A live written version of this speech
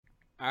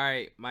All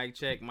right, mic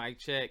check, mic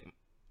check.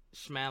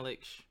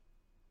 Schmalik.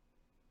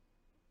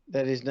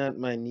 That is not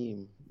my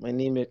name. My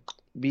name is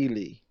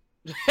Billy.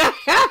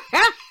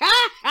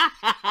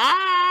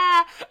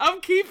 I'm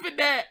keeping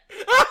that.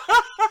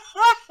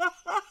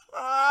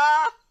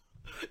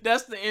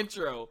 That's the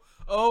intro.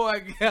 Oh my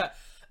god.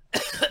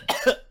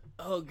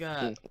 Oh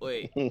god.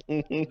 Wait. No,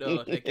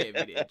 that can't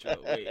be the intro.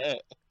 Wait.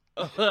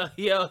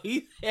 Yo,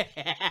 he.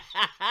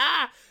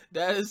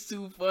 That is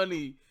too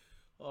funny.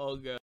 Oh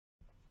god.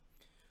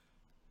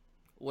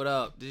 What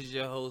up? This is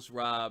your host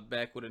Rob,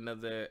 back with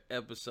another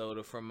episode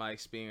of From My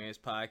Experience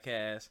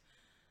podcast.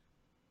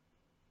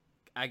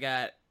 I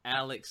got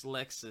Alex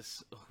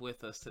Lexus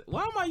with us.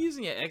 Why am I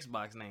using your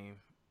Xbox name?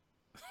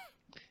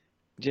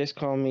 Just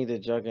call me the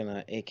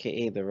Juggernaut,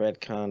 aka the Red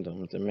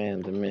Condom, the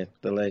man, the myth,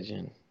 the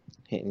legend.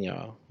 Hitting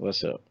y'all.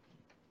 What's up?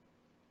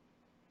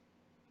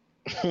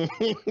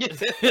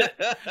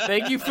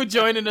 Thank you for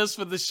joining us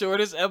for the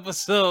shortest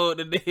episode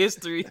in the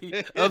history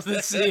of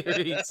the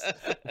series.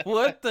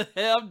 What the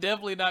hell? I'm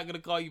definitely not going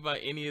to call you by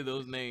any of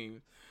those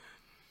names.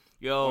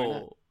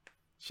 Yo,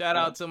 shout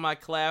out to my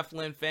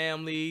Claflin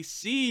family.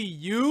 See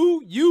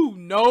you,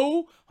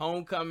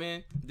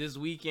 homecoming this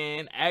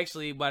weekend.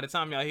 Actually, by the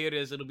time y'all hear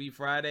this, it'll be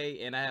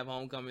Friday, and I have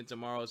homecoming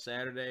tomorrow,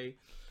 Saturday.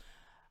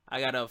 I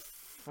got a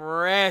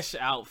fresh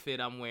outfit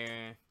I'm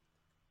wearing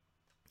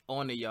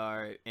on the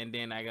yard, and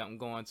then I'm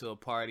going to a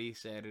party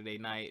Saturday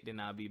night. Then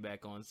I'll be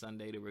back on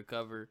Sunday to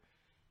recover,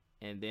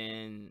 and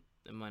then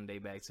Monday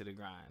back to the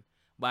grind.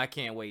 But I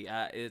can't wait.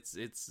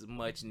 It's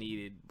much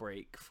needed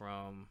break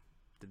from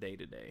the day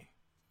to day.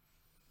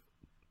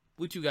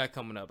 What you got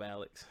coming up,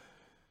 Alex?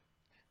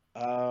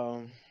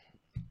 I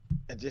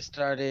just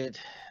started.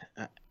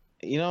 I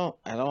don't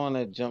want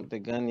to jump the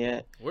gun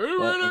yet. Wait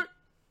a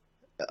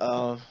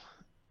minute.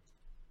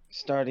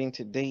 Starting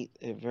to date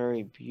a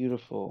very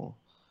beautiful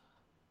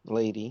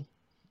lady.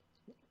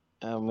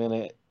 I'm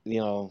gonna,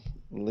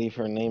 leave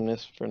her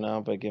nameless for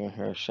now by giving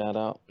her a shout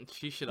out.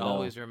 She should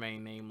always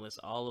remain nameless.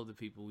 All of the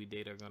people we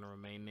date are gonna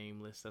remain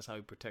nameless. That's how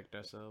we protect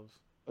ourselves.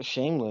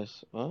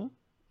 Shameless, huh?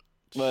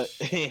 But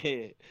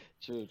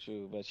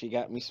true. But she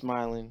got me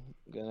smiling.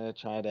 Gonna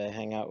try to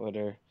hang out with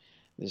her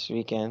this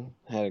weekend.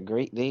 Had a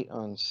great date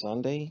on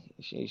Sunday.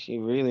 She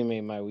really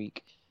made my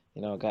week.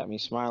 Got me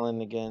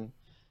smiling again.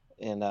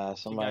 And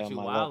somebody she got you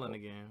on my wilding level.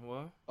 again.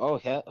 What? Oh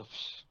hell,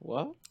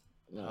 what?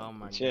 No, Oh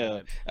my chill.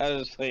 god. I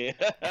was just playing.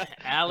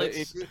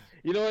 Alex.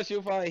 You know what?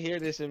 She'll probably hear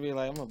this and be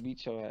like, "I'm gonna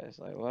beat your ass."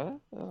 Like, what?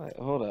 I'm like,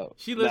 hold up.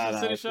 She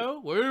listens to the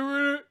show? Wait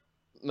a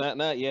minute.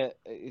 Not yet.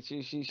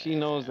 She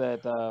knows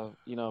that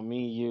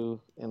me,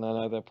 you, and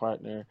another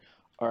partner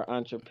are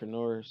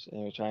entrepreneurs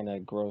and we're trying to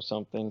grow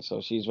something.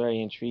 So she's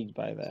very intrigued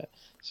by that.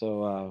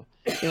 So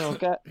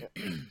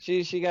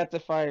she got the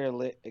fire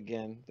lit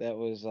again. That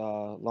was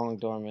long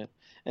dormant.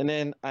 And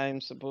then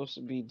I'm supposed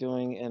to be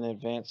doing an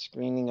advanced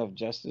screening of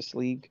Justice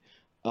League,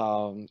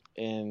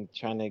 and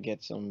trying to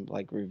get some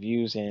like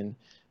reviews in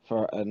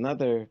for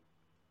another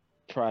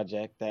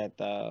project that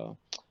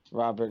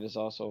Robert is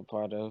also a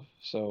part of.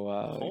 So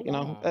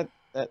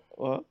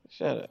well,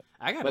 shut up.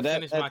 I gotta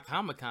finish my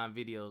Comic-Con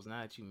videos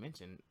now that you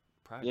mentioned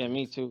projects. Yeah,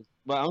 me too.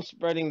 But I'm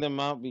spreading them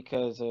out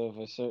because of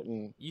a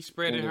certain. You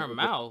spread in her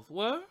mouth.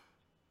 What?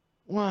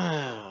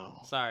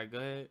 Wow. Sorry, go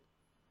ahead.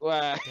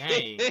 Wow.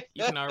 Dang,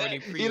 you can already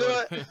pre. You know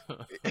what?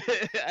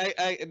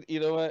 You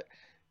know what?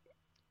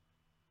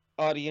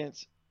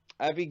 Audience,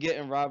 I be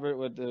getting Robert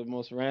with the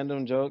most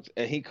random jokes,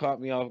 and he caught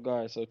me off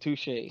guard. So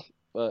touche.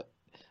 But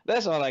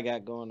that's all I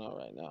got going on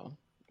right now.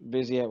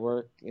 Busy at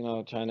work,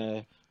 trying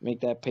to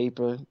make that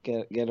paper,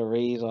 get a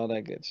raise, all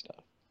that good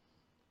stuff.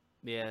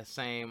 Yeah,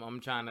 same. I'm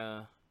trying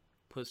to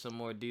put some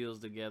more deals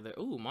together.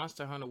 Ooh,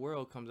 Monster Hunter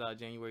World comes out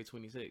January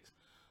 26th.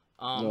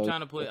 I'm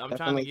trying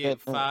to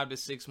get 5 to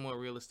 6 more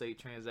real estate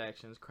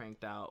transactions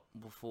cranked out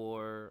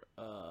before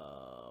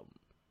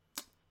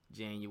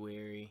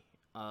January.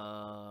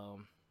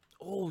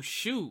 Oh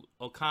shoot,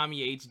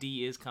 Okami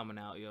HD is coming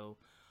out, yo.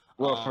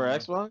 Well, for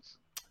Xbox?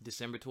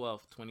 December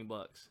 12th,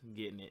 $20.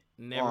 Getting it.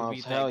 Never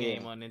beat that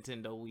game on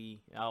Nintendo Wii.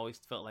 I always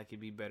felt like it'd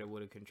be better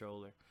with a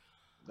controller.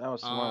 That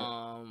was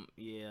smart.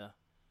 Yeah.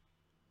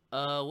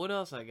 What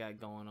else I got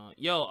going on?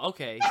 Yo,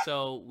 okay,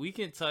 so we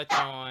can touch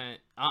on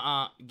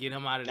get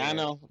him out of there. I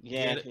know.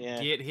 Yeah.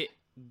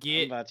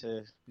 I'm about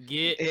to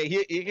get.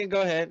 You can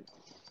go ahead.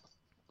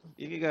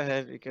 You can go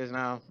ahead because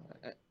now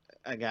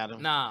I got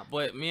him. Nah,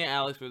 but me and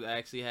Alex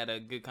actually had a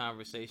good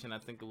conversation. I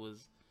think it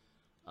was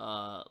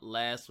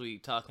last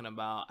week, talking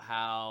about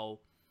how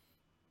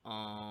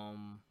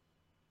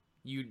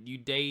you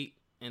date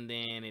and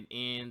then it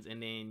ends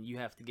and then you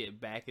have to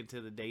get back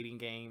into the dating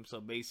game. So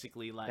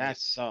basically, like, that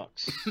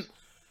sucks.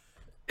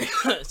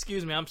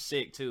 Excuse me, I'm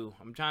sick too.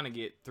 I'm trying to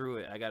get through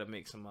it. I gotta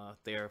make some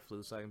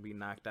Theraflu so I can be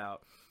knocked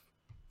out.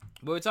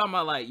 But we're talking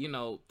about, like,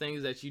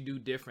 things that you do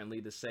differently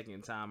the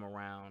second time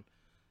around.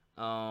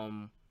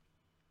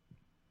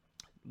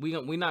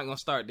 We're not gonna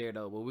start there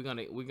though, but we're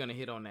gonna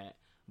hit on that.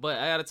 But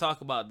I gotta talk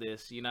about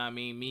this. You know what I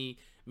mean?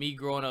 Me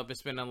growing up and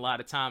spending a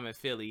lot of time in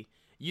Philly.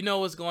 You know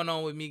what's going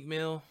on with Meek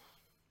Mill?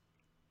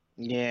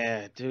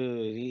 Yeah,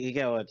 dude. He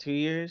got what, 2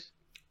 years?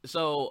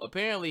 So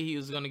apparently he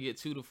was gonna get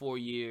 2 to 4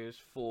 years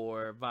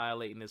for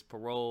violating his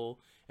parole.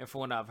 And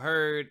from what I've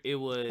heard, it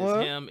was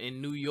What? him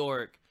in New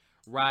York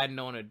riding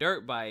on a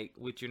dirt bike,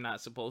 which you're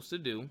not supposed to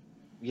do.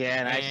 Yeah,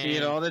 and I see it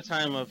And all the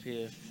time up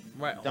here.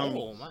 right, oh,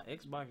 Dummies. my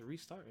Xbox is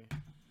restarting.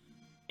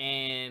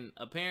 And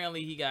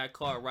apparently he got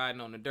caught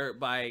riding on a dirt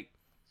bike.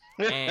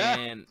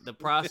 And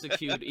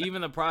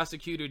even the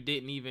prosecutor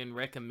didn't even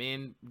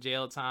recommend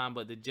jail time,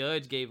 but the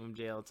judge gave him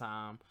jail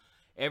time.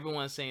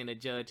 Everyone's saying the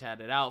judge had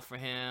it out for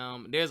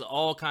him. There's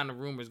all kind of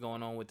rumors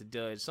going on with the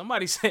judge.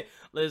 Somebody said,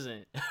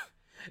 listen,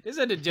 they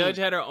said the judge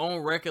had her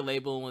own record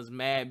label and was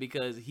mad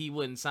because he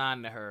wouldn't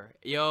sign to her.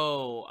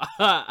 Yo,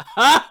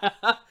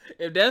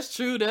 if that's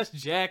true, that's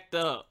jacked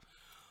up.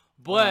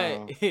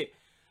 But Wow.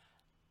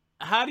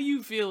 how do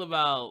you feel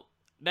about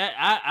that?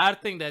 I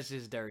think that's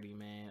just dirty,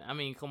 man. I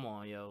mean, come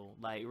on, yo.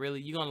 Like,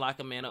 really, you gonna lock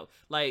a man up?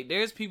 Like,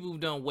 there's people who've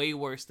done way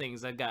worse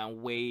things that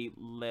gotten way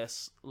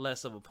less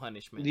of a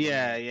punishment than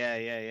Yeah, that.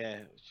 yeah.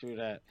 True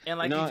that. And You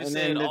like you know, just and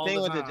said, then the all thing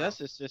the with the time.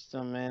 justice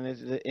system, man,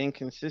 is the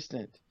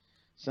inconsistent.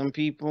 Some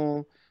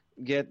people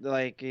get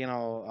like,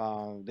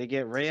 they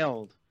get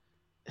railed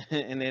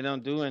and they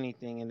don't do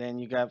anything, and then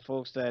you got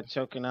folks that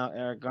choking out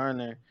Eric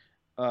Garner,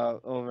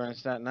 over in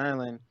Staten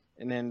Island,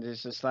 and then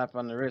just a slap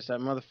on the wrist. That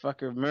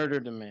motherfucker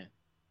murdered a man.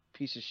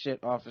 Piece of shit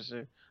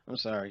officer. I'm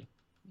sorry.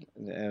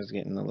 I was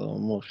getting a little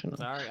emotional.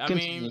 Sorry, I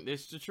Continue. mean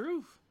it's the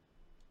truth.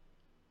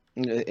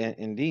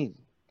 Indeed,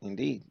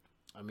 indeed.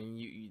 I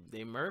mean,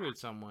 they murdered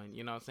someone.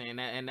 You know what I'm saying?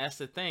 And that's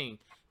the thing.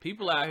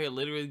 People out here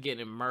literally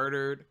getting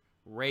murdered,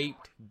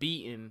 raped,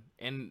 beaten,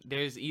 and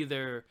there's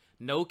either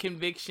no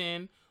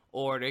conviction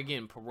or they're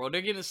getting parole.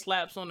 They're getting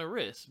slaps on the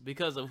wrist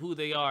because of who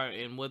they are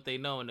and what they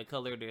know and the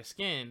color of their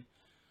skin.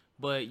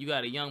 But you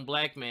got a young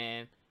black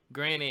man.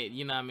 Granted,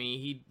 you know what I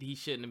mean, he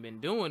shouldn't have been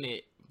doing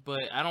it,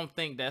 but I don't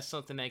think that's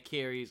something that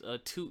carries a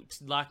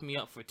lock me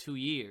up for 2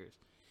 years.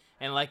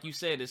 And like you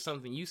said, it's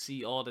something you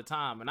see all the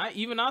time. And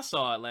I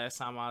saw it last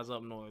time I was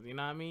up north. You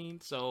know what I mean?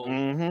 So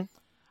Mm-hmm.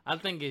 I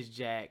think it's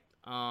jacked.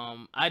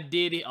 I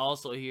did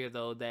also hear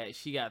though that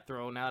she got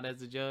thrown out as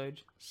a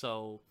judge,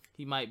 so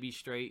he might be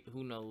straight.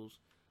 Who knows?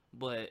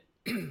 But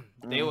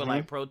they were Mm-hmm.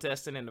 like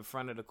protesting in the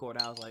front of the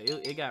courthouse. Like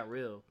it got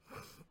real.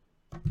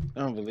 It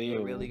really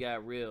Unbelievable.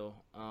 got real.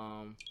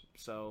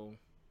 So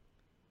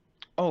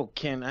Oh,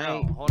 can oh,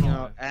 I, hold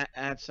on.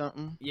 add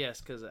something? Yes,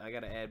 because I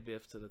gotta add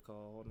Biff to the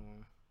call. Hold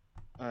on.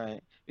 All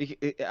right.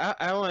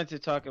 I wanted to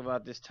talk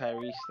about this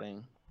Tyrese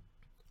thing.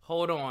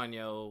 Hold on,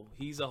 yo.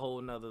 He's a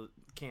whole nother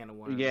can of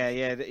Yeah,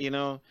 worms.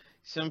 yeah.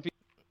 Some people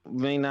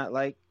may not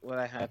like what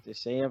I have to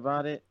say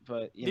about it,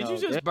 but Did you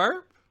just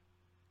burp?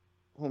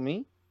 who,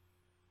 me?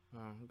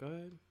 Oh, go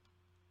ahead.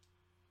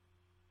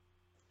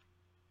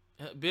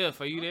 Biff,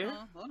 are you there?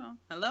 Hold on.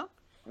 Hello?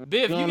 What's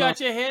Biff, you going on? got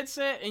your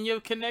headset and your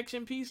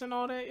connection piece and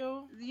all that,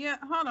 yo? Yeah,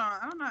 hold on.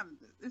 I'm not.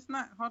 It's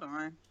not. Hold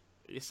on.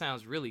 It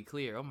sounds really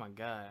clear. Oh my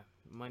god.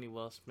 Money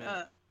well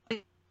spent.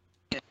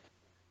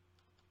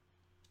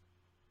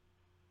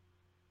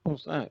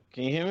 What's that?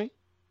 Can you hear me?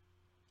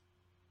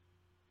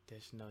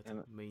 That's not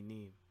And my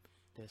name.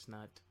 That's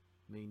not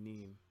my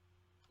name.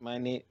 my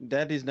name.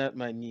 That is not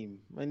my name.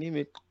 My name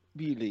is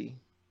Billy.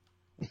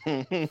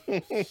 Damn.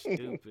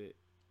 Stupid.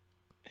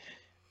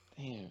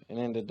 And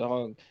then the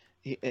dog,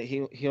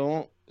 he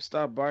won't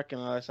stop barking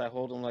unless I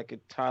hold him like a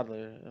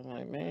toddler. I'm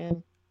like,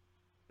 man,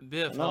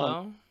 Biff, no,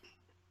 hello?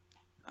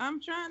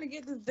 I'm trying to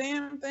get this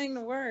damn thing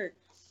to work.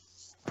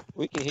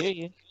 we can hear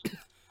you.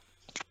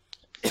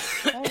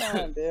 Hold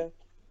on, Bill.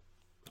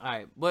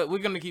 Alright, but we're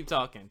gonna keep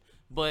talking.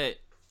 But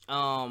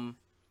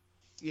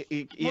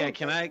Yeah,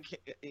 can I?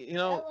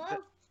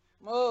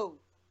 Move.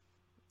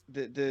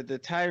 The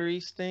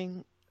Tyrese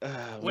thing.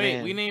 wait,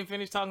 Man. we didn't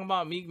finish talking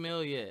about Meek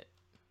Mill yet.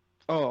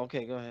 Oh,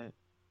 okay, go ahead.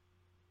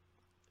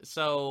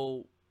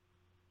 So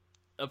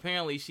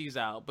apparently she's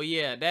out. But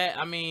yeah,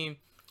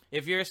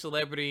 if you're a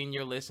celebrity and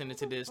you're listening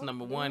to this,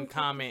 number one,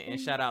 comment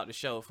and shout out the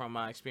show from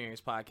My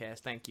Experience Podcast.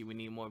 Thank you. We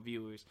need more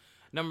viewers.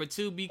 Number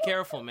two, be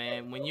careful,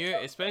 man.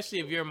 Especially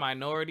if you're a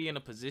minority in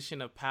a position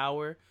of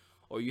power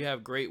or you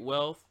have great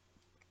wealth,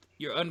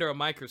 you're under a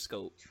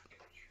microscope.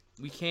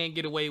 We can't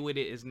get away with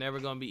it. It's never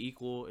gonna be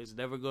equal. It's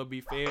never gonna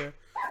be fair.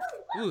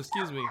 Ooh,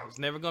 excuse me. It's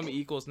never gonna be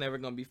equal. It's never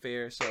gonna be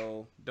fair.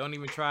 So don't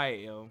even try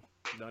it, yo.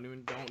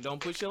 Don't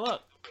push your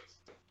luck.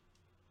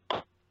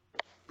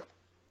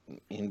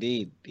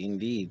 Indeed,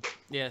 indeed.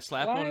 Yeah,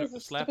 Why is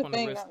this slap stupid on the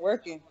thing wrist. not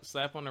working?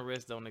 Slap on the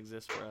wrist don't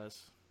exist for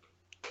us.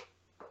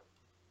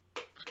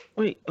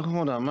 Wait,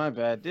 hold on, my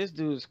bad. This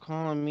dude is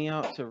calling me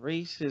out to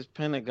race his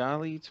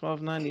Panigale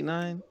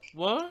 1299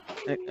 What?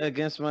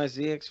 against my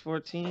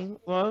ZX14.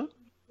 What?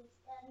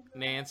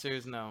 And the answer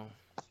is no.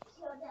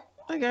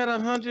 I got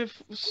 100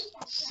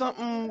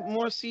 something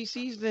more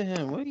CCs than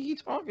him. What are you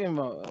talking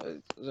about?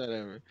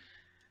 Whatever.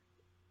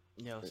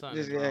 Yo, This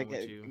something's guy wrong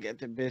with you. get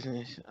the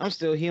business. I'm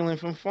still healing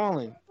from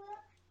falling.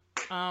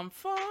 I'm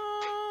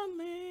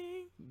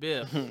falling.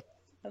 Biff.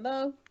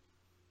 Hello?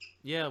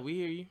 Yeah, we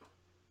hear you.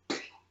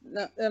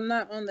 No, I'm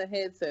not on the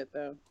headset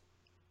though.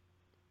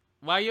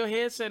 Why your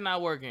headset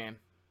not working?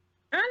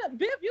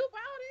 Biff, you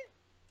bought it.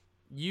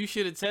 You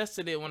should have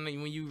tested it when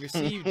you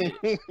received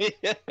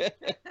it.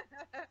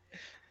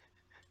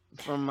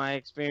 From my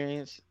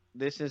experience,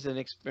 this is an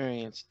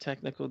experience.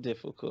 Technical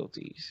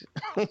difficulties.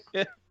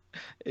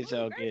 It's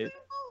all good.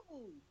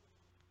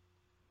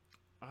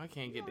 I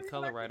can't get the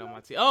color right on my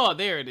TV. Oh,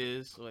 there it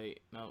is. Wait,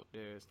 no,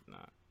 there's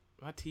not.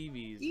 My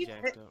TV is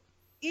jacked up.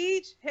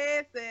 Each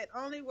headset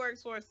only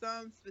works for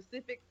some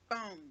specific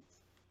phones.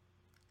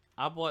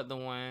 I bought the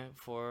one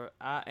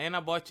and I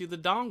bought you the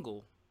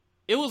dongle.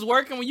 It was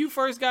working when you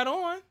first got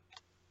on.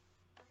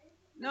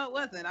 No, it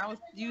wasn't.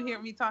 You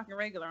hear me talking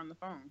regular on the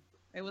phone.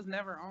 It was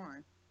never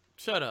on.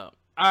 Shut up.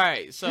 All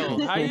right, so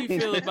how you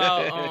feel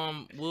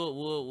about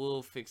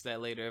we'll fix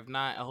that later. If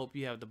not, I hope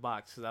you have the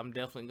box because I'm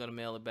definitely gonna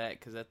mail it back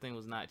because that thing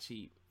was not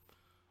cheap.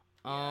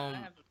 Why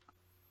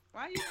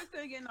you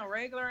still getting a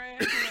regular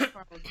ass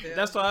headphones?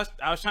 That's why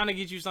I was trying to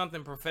get you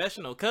something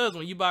professional. Cause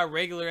when you buy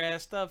regular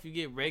ass stuff, you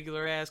get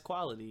regular ass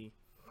quality.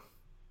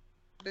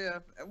 Yeah,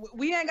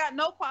 we ain't got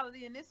no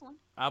quality in this one.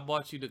 I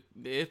bought you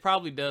it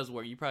probably does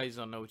work. You probably just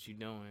don't know what you're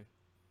doing.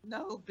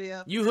 No,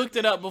 Bill. You hooked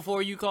it up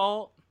before you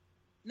called?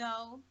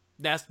 No.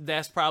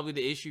 That's probably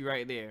the issue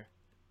right there.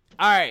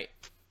 All right,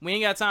 we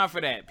ain't got time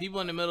for that. People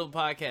in the middle of the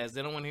podcast,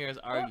 they don't want to hear us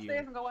argue. Go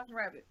upstairs and go watch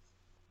rabbits.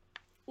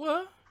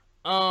 What?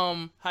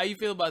 How you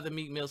feel about the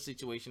Meek Mill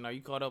situation? Are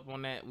you caught up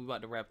on that? We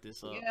about to wrap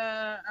this up.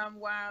 Yeah, I'm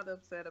wild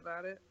upset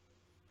about it.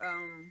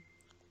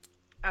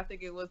 I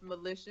think it was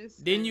malicious.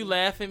 Didn't you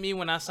laugh at me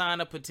when I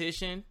signed a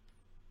petition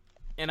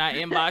and I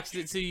inboxed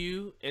it to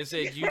you and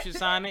said you should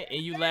sign it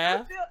and you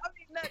laughed?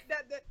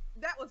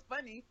 That was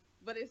funny,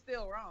 but it's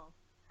still wrong.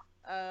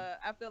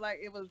 I feel like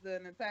it was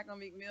an attack on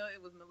Meek Mill.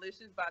 It was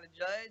malicious by the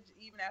judge.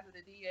 Even after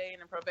the DA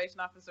and the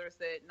probation officer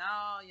said,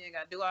 no, you ain't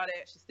got to do all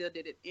that, she still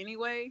did it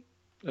anyway.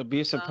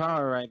 Abuse of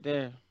power right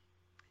there.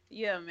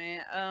 Yeah,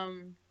 man.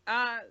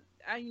 I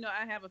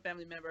have a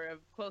family member, a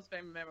close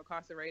family member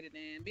incarcerated,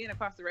 and being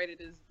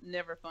incarcerated is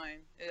never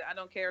fun. I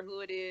don't care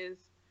who it is.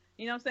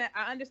 You know what I'm saying?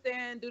 I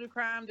understand, do the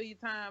crime, do your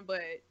time,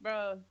 but,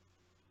 bro,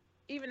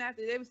 even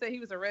after, they would say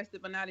he was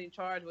arrested but not even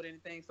charged with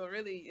anything. So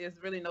really,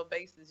 it's really no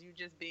basis. You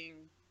just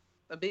being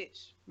a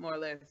bitch, more or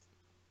less.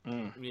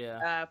 Yeah.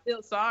 I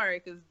feel sorry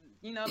because,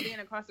 being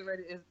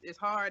incarcerated is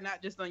hard,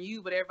 not just on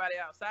you, but everybody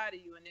outside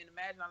of you. And then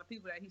imagine all the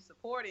people that he's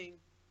supporting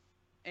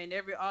and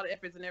all the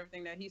efforts and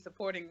everything that he's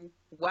supporting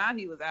while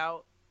he was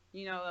out.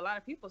 A lot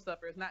of people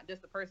suffer. It's not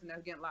just the person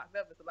that's getting locked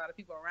up. It's a lot of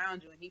people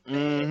around you. And he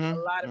fed a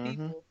lot of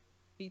people.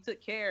 He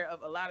took care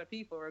of a lot of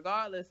people,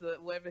 regardless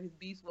of whatever his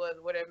beast was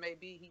or whatever it may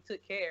be. He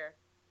took care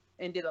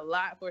and did a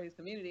lot for his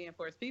community and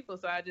for his people.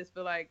 So I just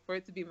feel like for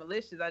it to be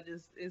malicious, that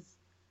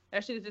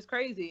shit is just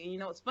crazy.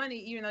 And it's funny,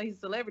 even though he's a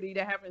celebrity,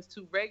 that happens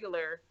to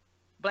regular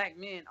black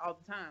men all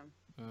the time.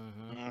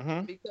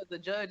 Because the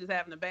judge is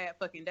having a bad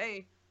fucking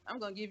day, I'm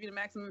going to give you the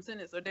maximum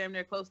sentence or damn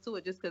near close to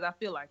it just because I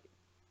feel like it.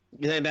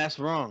 Yeah, that's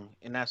wrong.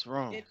 And that's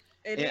wrong.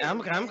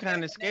 I'm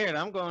kind of scared.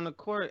 I'm going to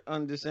court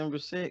on December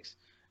 6th.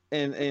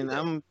 And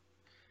I'm...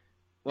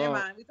 Well,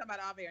 never mind. We talking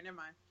about off air. Never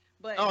mind.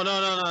 But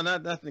no,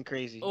 nothing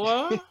crazy.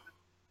 What?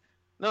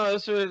 No,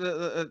 it's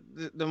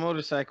the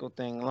motorcycle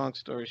thing, long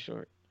story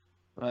short.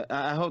 But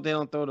I hope they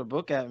don't throw the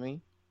book at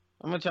me.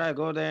 I'm going to try to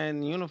go there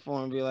in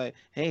uniform and be like,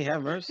 hey,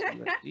 have mercy.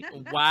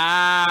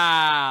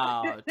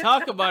 Wow.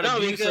 Talk about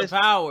abuse of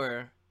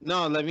power.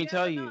 No, let me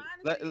tell you.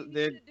 He should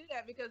do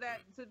that because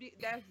that's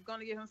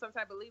going to give him some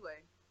type of leeway.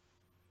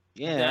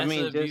 Yeah,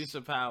 that's abuse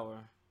of power.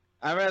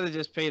 I'd rather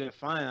just pay the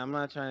fine. I'm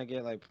not trying to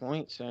get like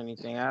points or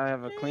anything. I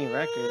have a clean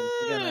record.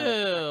 I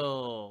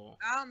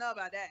don't know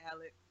about that,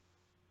 Alex.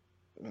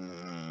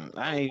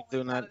 I ain't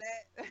doing that.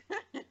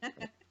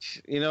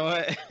 You know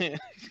what?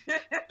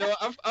 No,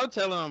 I'm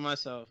telling on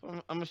myself.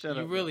 I'm gonna shut up.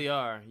 You really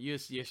are. You're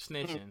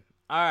snitching.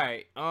 All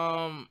right.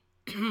 My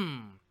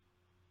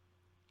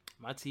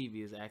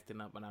TV is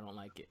acting up and I don't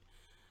like it.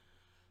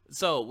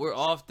 So we're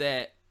off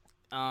that.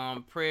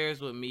 Prayers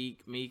with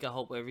Meek. Meek, I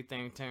hope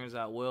everything turns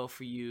out well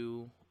for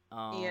you.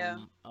 I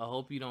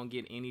hope you don't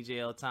get any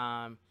jail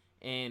time.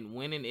 And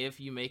when and if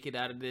you make it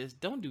out of this,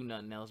 don't do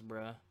nothing else,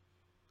 bruh.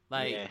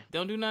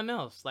 Don't do nothing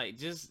else. Like,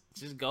 just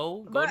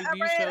go to these shows.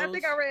 I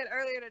think I read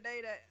earlier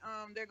today that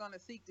they're gonna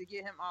seek to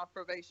get him off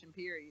probation.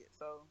 Period.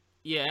 So.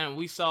 Yeah, and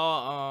we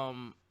saw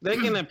they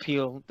can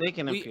appeal. They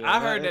can appeal. I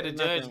heard that the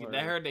judge. I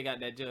heard they got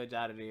that judge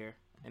out of there,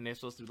 and they're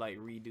supposed to like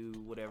redo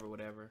whatever.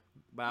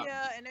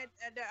 Yeah, and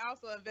they're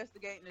also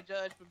investigating the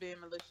judge for being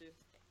malicious.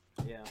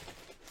 Yeah,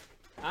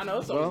 I know.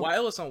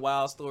 It was some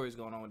wild stories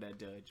going on with that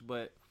judge,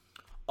 but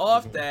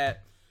off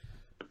that,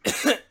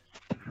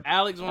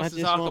 Alex wants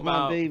to talk about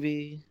my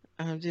baby.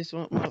 I just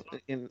want my.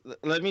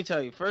 Let me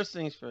tell you. First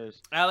things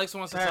first. Alex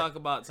wants to talk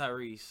about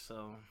Tyrese.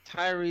 So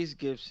Tyrese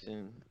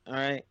Gibson. All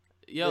right.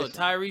 Yo,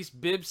 listen. Tyrese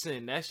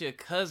Bibson. That's your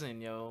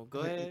cousin. Yo, go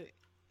ahead.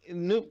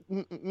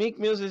 Meek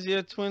Mills is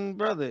your twin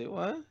brother.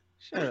 What?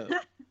 Shut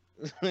up.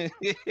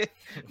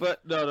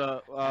 But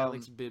no.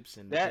 Alex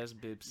Bibson. That's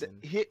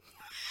Bibson.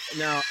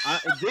 Now,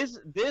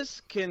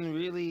 this can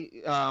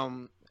really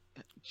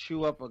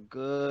chew up a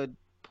good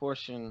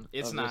portion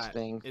It's of not. this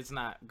thing. It's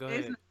not. Go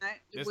It's ahead. not.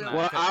 It's Will not.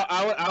 Well, Okay.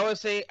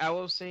 I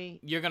will say,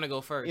 You're gonna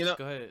go first. you know,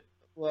 Go ahead.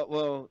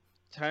 well,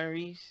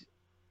 Tyrese.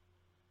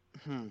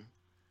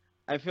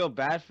 I feel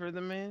bad for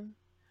the man.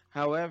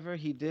 However,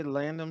 he did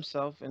land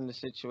himself in the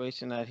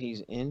situation that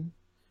he's in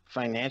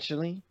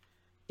financially.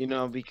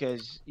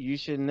 Because you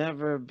should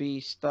never be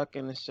stuck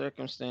in a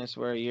circumstance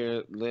where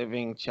you're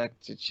living check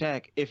to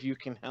check if you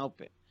can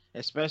help it,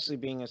 especially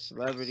being a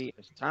celebrity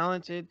as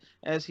talented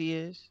as he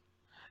is,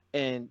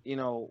 and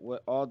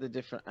with all the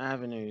different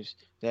avenues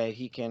that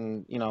he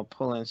can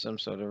pull in some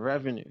sort of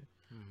revenue.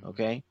 Mhm.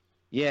 Okay,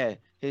 yeah,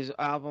 his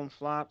album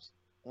flops.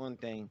 One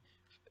thing,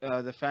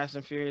 the Fast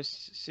and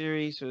Furious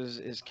series was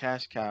his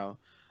cash cow,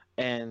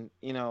 and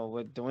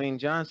with Dwayne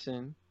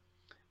Johnson,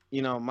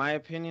 my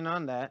opinion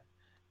on that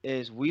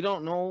is we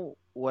don't know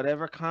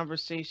whatever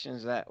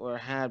conversations that were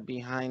had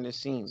behind the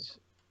scenes,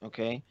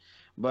 okay?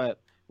 But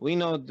we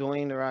know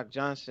Dwayne the Rock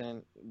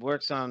Johnson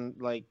works on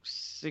like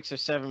 6 or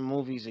 7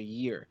 movies a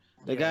year.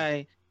 The Yeah.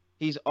 guy,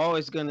 he's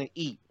always gonna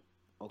eat,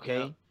 Yep.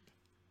 okay?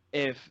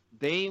 If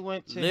they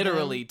went to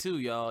Literally him, too,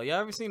 y'all. Y'all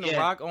ever seen The yeah,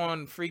 Rock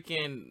on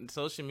freaking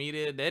social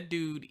media? That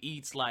dude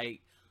eats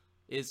like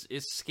it's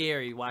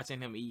scary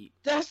watching him eat.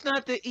 that's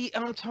not the eat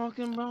I'm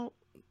talking about.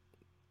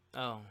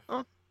 Oh.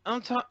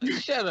 I'm talking.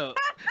 Shut up.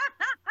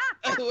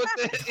 What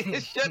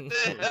shut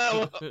the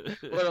hell up.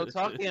 What I'm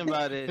talking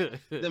about is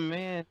the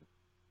man.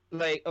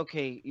 Like,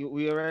 okay,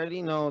 we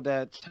already know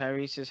that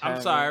Tyrese is I'm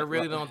having. sorry, I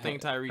really don't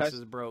think Tyrese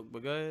is broke,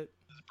 but go ahead.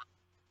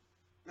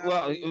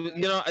 Well,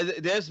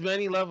 there's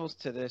many levels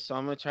to this, so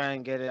I'm gonna try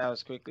and get it out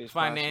as quickly as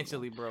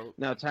Financially possible. broke.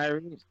 Now,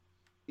 Tyrese,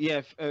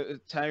 yeah,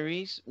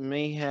 Tyrese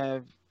may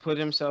have put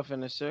himself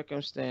in a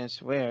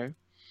circumstance where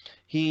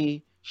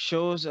he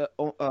shows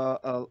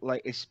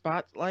like a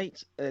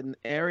spotlight an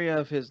area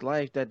of his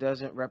life that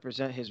doesn't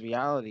represent his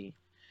reality.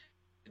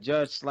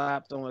 Judge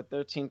slapped him with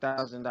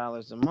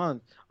 $13,000 a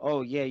month.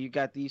 Oh yeah, you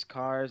got these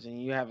cars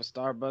and you have a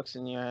Starbucks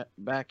in your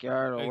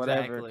backyard or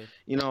whatever. Exactly.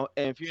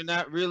 And if you're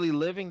not really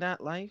living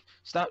that life,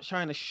 stop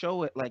trying to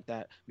show it like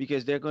that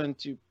because they're going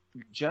to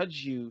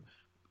judge you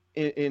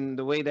in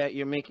the way that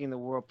you're making the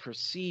world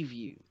perceive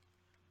you.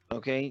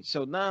 Okay,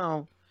 so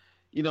now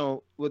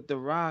with The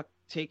Rock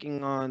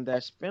taking on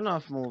that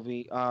spin-off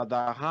movie,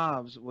 The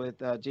Hobbs with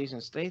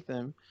Jason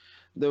Statham,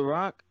 The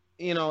Rock,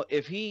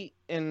 if he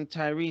and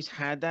Tyrese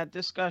had that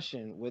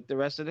discussion with the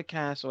rest of the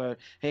cast, or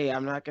hey,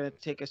 I'm not gonna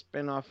take a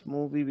spin-off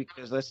movie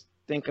because let's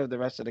think of the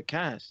rest of the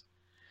cast,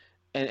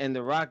 and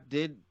The Rock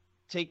did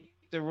take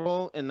the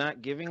role and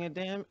not giving a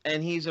damn,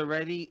 and he's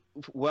already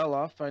well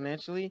off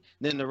financially,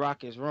 then The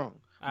Rock is wrong.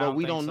 I But don't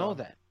we think don't know so.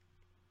 that.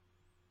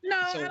 No,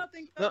 So I don't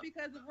think so no,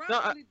 because if Rock no,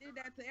 I, really did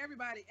that to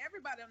everybody,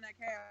 everybody on that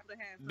cast would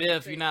have had something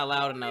Biff, to you're say. not The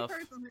loud only enough.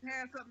 person who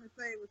had something to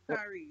say was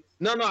Tyrese.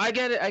 no, I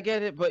get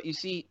it. But you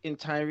see, in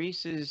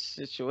Tyrese's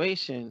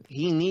situation,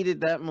 he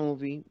needed that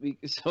movie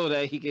so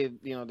that he could,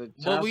 the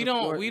But child we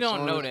support don't and so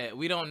on know and that.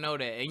 We don't know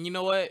that. And you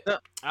know what? no,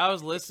 I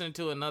was listening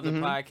to another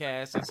hmm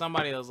podcast and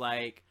somebody was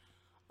like,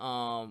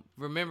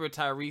 remember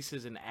Tyrese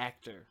is an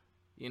actor.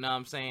 You know what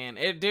I'm saying?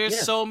 There's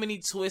yeah, so many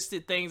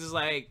twisted things. It's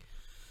like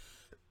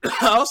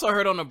I also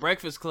heard on the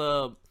Breakfast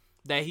Club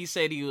that he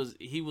said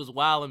he was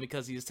wilding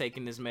because he was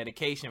taking this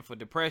medication for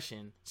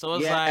depression. So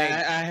it's yeah.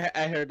 like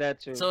I heard that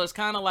too. so it's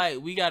kind of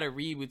like we got to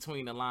read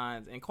between the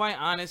lines. And quite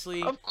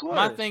honestly, Of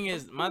my course, thing of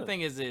is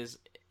course. this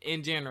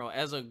in general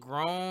as a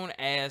grown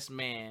ass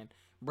man,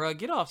 bruh,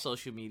 get off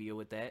social media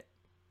with that.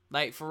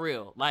 Like for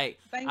real. Like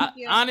Thank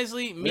you.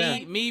 honestly,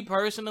 Yeah, me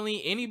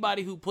personally,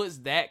 anybody who puts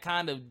that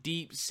kind of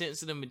deep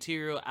sensitive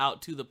material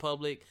out to the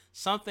public,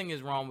 something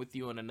is wrong with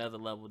you on another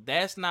level.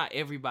 That's not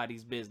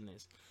everybody's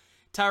business.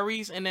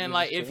 Tyrese, and then this is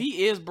like if true.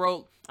 he is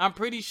broke, I'm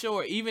pretty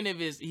sure even if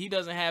he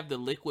doesn't have the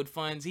liquid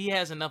funds, he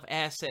has enough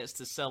assets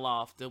to sell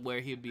off to where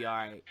he'll be all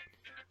right.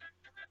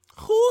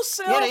 Who Yeah,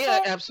 sell yeah,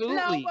 for? No,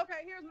 absolutely.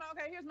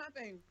 here's my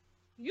thing.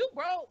 You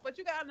broke, but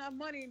you got enough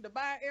money to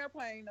buy an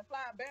airplane to fly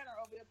a banner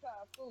over your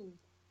child's school.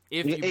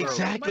 If Yeah, you You got broke,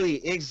 enough money.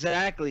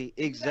 exactly.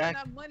 You got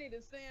enough money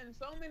to send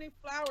so many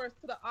flowers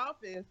to the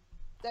office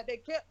that they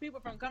kept people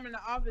from coming to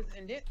the office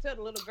and didn't tell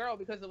the little girl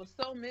because it was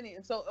so many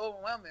and so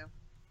overwhelming.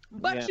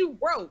 But Yeah, you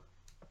broke.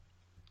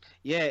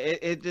 yeah.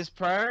 It's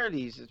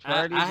priorities. It's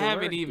priorities I of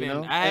haven't work,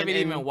 even I haven't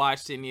even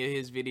watched any of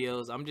his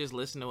videos. I'm just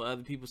listening to what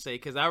other people say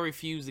because I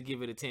refuse to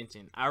give it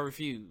attention. I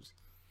refuse.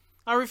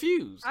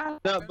 I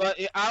No, but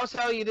I'll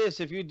tell you this: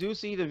 if you do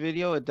see the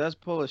video, it does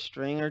pull a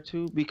string or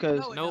two because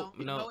No, it Nope,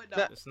 don't. no, No, it no,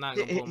 don't. it's not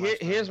gonna pull my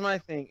here's string. my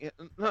thing.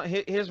 No,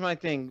 here's my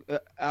thing.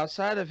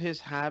 Outside of his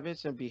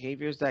habits and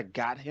behaviors that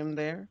got him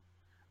there,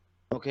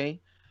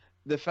 okay,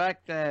 the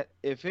fact that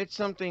if it's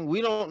something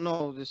we don't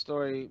know the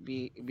story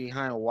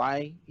behind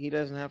why he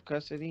doesn't have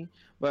custody,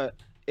 but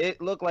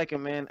it looked like a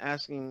man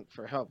asking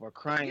for help or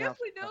crying Yes, out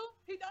we for do. help.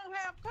 He don't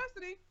have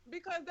custody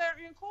because they're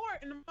in court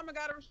and the mama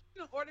got a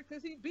restraining order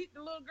because he beat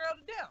the little girl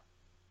to death.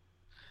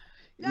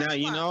 Now That's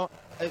why.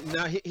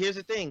 now here's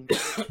the thing.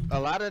 A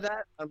lot of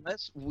that,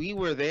 unless we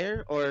were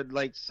there or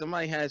like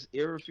somebody has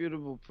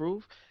irrefutable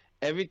proof,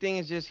 everything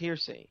is just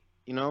hearsay.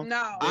 You know,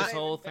 No, This I baby,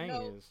 whole but thing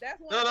no, is. that's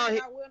one no no thing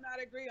he, I will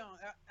not agree on.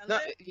 no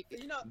Unless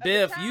you know, if a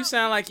Biff, you child,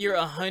 sound like you're if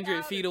a 100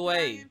 child feet is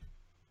away. crying,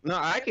 no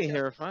I yes, can yes.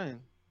 hear her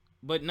fine.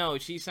 But no,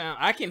 she sound.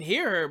 I can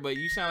hear her, but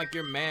you sound like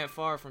you're mad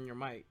far from your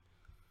mic.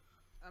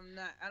 I'm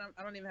not.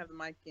 I don't even have the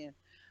mic in.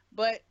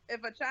 But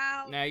if a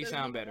child Now you doesn't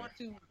sound even better. want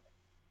to,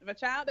 if a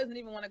child doesn't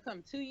even want to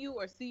come to you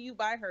or see you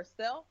by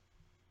herself,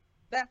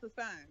 that's a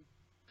sign.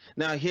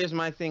 Now here's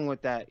my thing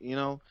with that. You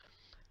know,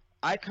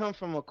 I come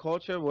from a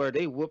culture where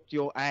they whooped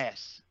your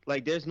ass.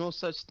 Like there's no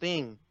such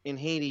thing in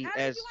Haiti How did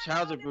you as ain't the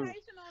child only abuse.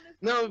 Haitian on this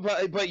No,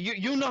 phone? but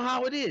you know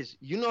how it is.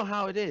 You know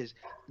how it is.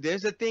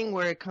 There's a thing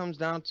where it comes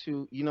down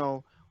to, you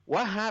know,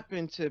 what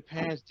happened to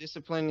parents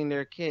disciplining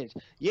their kids.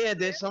 Yeah,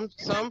 there's There's a difference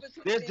some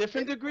between there's being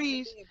different disciplined and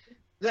degrees. being.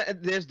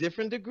 There's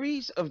different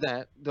degrees of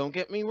that. Don't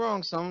get me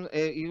wrong. Some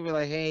you be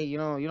like, hey, you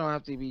know, you don't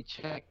have to be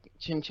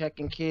chin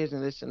checking kids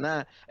and this and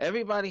that.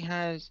 Everybody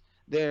has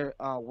their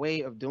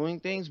way of doing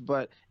things,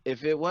 but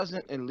if it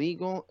wasn't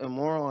illegal,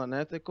 immoral,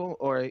 unethical,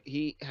 or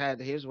he had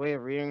his way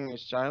of rearing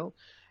his child,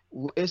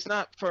 it's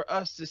not for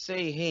us to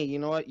say, hey, you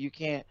know what, you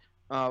can't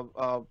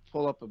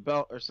pull up a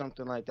belt or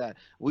something like that.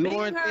 We Beating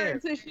weren't her there.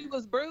 until she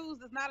was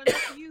bruised is not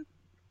enough for you.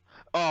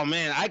 Oh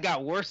man, I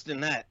got worse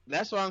than that.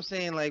 That's what I'm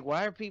saying. Like,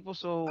 why are people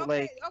so Okay,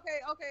 like?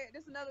 okay.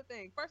 This is another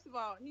thing. First of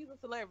all, he's a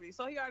celebrity,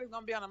 so he already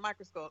gonna be on a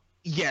microscope.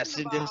 Second Yes,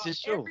 of this all,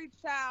 is true. every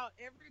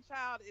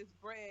child is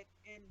bred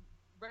and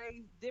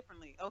raised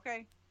differently.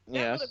 Okay, that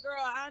little Yes. girl,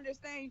 I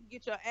understand you can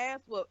get your ass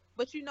whooped,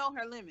 but you know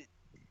her limit.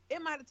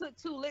 It might have took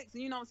 2 licks,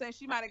 and you know what I'm saying.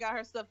 She might have got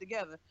her stuff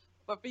together,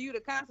 but for you to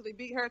constantly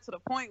beat her to the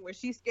point where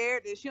she's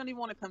scared that she don't even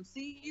want to come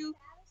see you,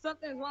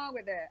 something's wrong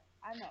with that.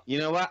 I know. You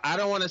know what? I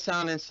don't want to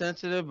sound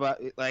insensitive, but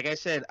like I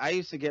said, I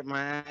used to get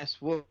my ass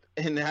whooped,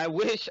 and I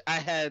wish I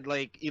had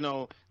like you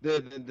know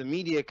the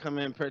media come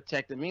in and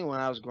protected me when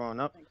I was growing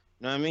up. You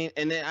know what I mean?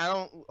 And then I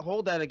don't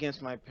hold that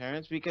against my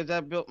parents because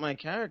that built my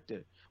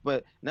character.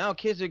 But now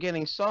kids are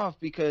getting soft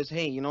because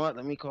hey, you know what?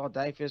 Let me call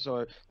Dyfus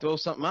or throw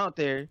something out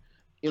there.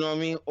 You know what I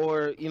mean?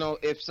 Or you know,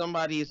 if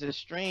somebody is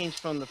estranged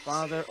from the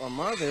father or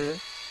mother,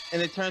 and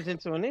it turns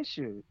into an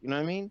issue. You know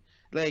what I mean?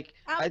 Like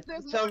I Alex,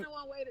 there's more some than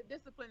one way to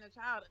discipline a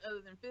child other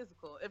than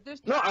physical. If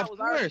this no, child was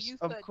already used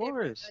to of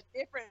course. a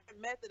different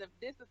method of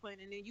discipline,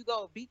 and then you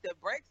go beat the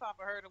brakes off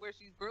of her to where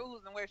she's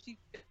bruised and where she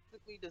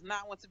physically does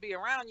not want to be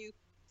around you,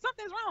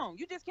 something's wrong.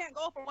 You just can't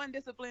go from one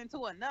discipline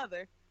to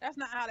another. That's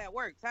not how that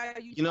works. How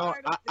you You know,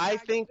 start them is I how you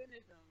think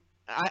finish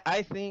them.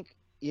 I think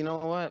you know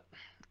what?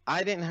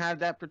 I didn't have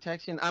that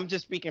protection. I'm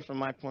just speaking from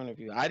my point of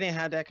view. I didn't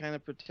have that kind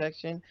of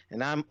protection,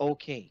 and I'm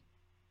okay.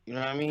 You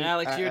know what I mean?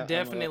 Alex, you're I'm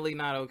definitely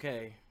not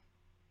okay.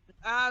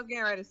 I was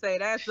getting ready to say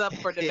that's up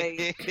for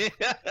debate.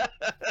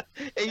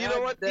 and you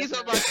know what? These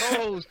are my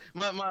co-hosts,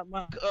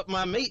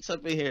 my mates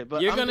up in here.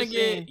 But You're I'm gonna just get.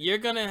 saying, You're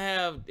gonna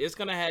have. It's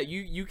gonna have.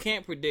 You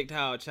can't predict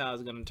how a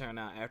child's gonna turn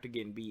out after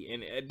getting beat,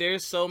 and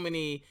there's so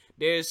many.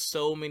 There's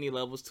so many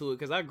levels to it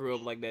because I grew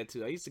up like that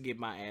too. I used to get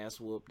my ass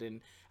whooped, and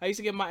I used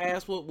to get my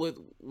ass whooped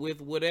with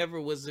whatever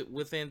was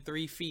within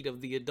 3 feet of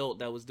the adult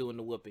that was doing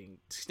the whooping.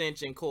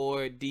 Extension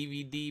cord,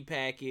 DVD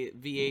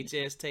packet,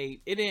 VHS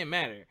tape. It didn't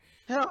matter.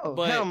 hell,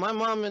 But my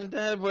mom and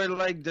dad were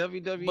like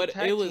WWE but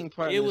tag team it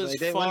partners.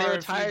 was Like when they far were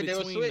and few tired, they would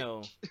between switch.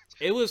 though.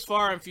 It was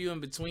far and few in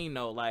between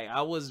though. Like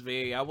I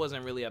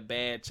wasn't really a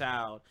bad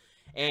child.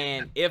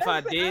 And That's what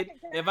I'm saying.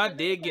 if I There's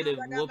did get a times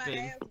I got my whooping,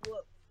 ass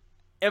whooped.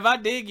 if I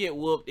did get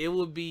whooped, there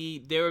would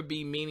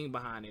be meaning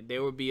behind it.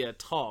 There would be a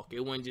talk. It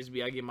wouldn't just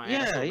be I get my ass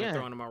Yeah, whooped and yeah.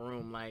 thrown in my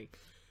room. Like,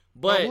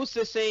 But but who's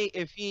to say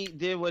if he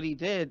did what he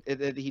did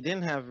that he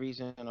didn't have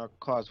reason or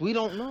cause? We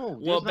don't know.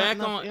 well, There's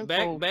not enough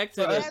info back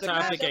to for the us That's to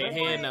not topic the at ascertain.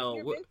 hand point. though.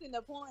 You're missing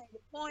the point. The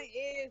point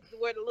is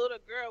where the little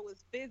girl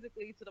was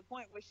physically to the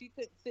point where she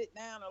couldn't sit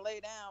down or lay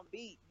down,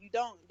 beat. You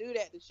don't do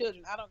that to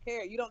children. I don't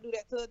care. You don't do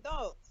that to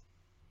adults.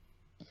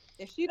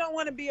 If she don't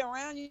want to be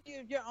around you,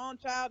 if your own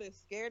child is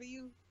scared of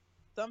you,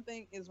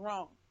 something is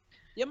wrong.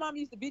 Your mom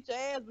used to beat your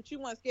ass, but you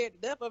weren't scared to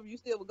death of her. You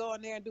still would go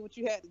in there and do what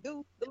you had to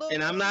do. The little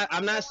And girl, your I'm mom not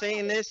don't want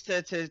saying to.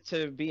 this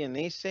to be a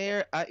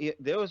naysayer.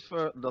 There was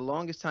for the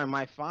longest time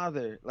my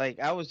father, like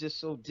I was just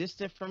so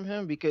distant from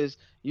him because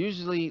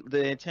usually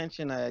the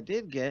attention I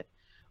did get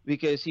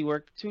because he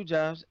worked 2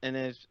 jobs and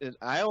if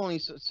I only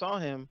saw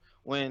him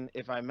when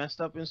if I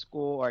messed up in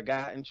school or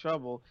got in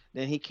trouble,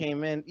 then he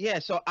came in. Yeah,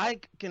 so I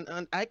can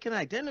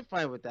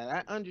identify with that.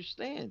 I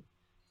understand.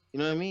 You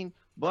know what I mean?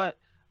 But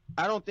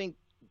I don't think,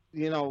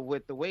 you know,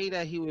 with the way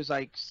that he was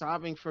like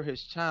sobbing for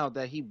his child,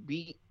 that he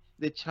beat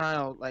the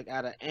child like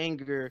out of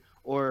anger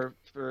or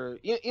for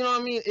you know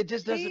what I mean? It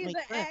just doesn't He's make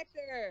an sense.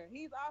 actor.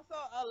 He's also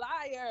a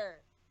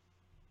liar.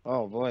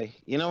 Oh boy,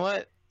 you know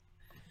what?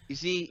 You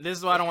see, This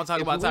is why I don't want to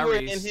talk if about we were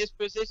in Tyrese. his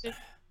position,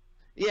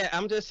 yeah,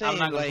 I'm just saying, I'm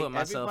not gonna like put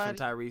myself in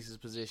everybody Tyrese's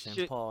position.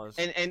 should, Pause.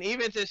 and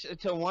even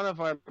to one of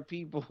our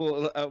people,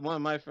 one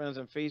of my friends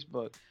on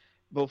Facebook,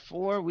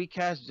 before we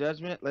cast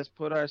judgment, let's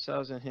put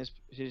ourselves in his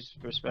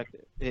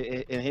perspective,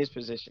 in his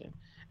position,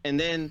 and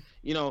then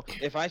you know,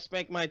 if I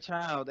spank my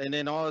child, and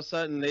then all of a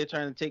sudden they're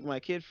trying to take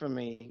my kid from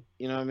me,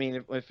 you know what I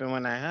mean? If and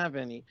when I have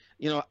any,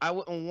 you know, I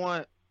wouldn't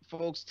want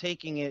folks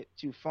taking it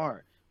too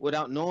far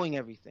without knowing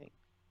everything,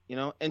 and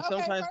Okay,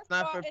 sometimes first it's of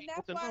not all, for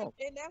people to know.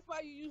 and that's why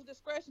you use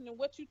discretion in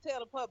what you tell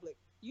the public.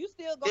 You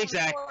still going to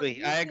court. Exactly,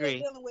 You I still agree.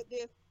 dealing with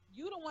this.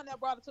 You the one that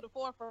brought it to the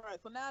forefront.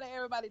 So now that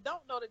everybody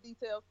don't know the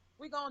details,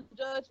 we're gonna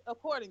judge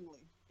accordingly.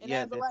 And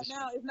Yeah, as of right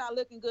now, it's not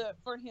looking good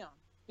for him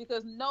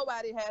because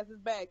nobody has his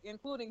back,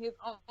 including his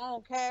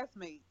own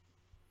castmates.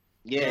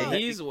 yeah,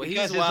 he's because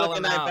he's wilding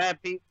looking at out.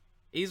 bad people,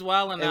 He's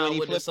wilding and when out he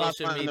with the flip off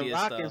social on the media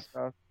rock and stuff.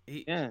 stuff,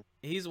 He yeah.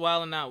 he's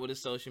wilding out with the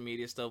social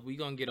media stuff. We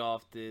gonna get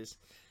off this.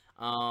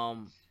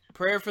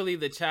 Prayerfully,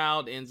 the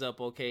child ends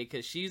up okay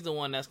because she's the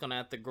one that's gonna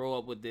have to grow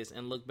up with this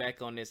and look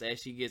back on this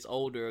as she gets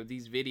older. Of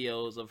these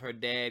videos of her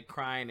dad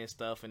crying and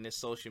stuff, and this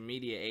social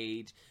media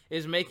age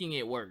is making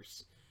it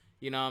worse.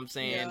 You know what I'm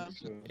saying?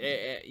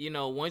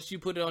 Yeah. Once you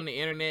put it on the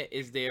internet,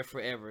 it's there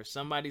forever.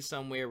 Somebody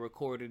somewhere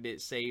recorded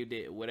it, saved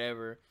it,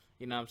 whatever.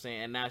 You know what I'm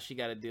saying? And now she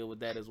got to deal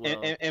with that as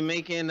well. And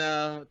making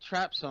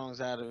trap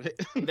songs out of it.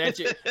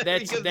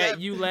 that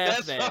you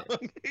laughed at.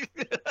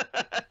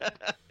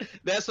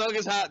 That song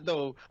is hot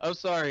though. I'm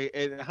sorry.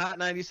 And Hot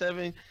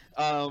 97,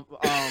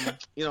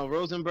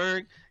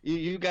 Rosenberg,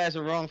 you guys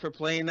are wrong for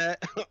playing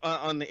that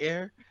on the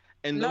air.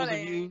 And No, those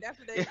they of you, ain't. That's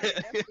what they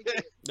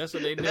did. That's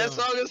what they do. that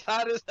song is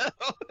hot as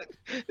hell.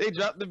 They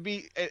dropped the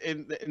beat,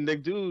 and the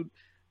dude,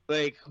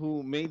 like,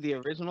 who made the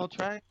original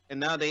track, and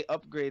now they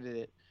upgraded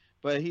it.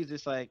 But he's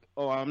just like,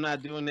 oh, I'm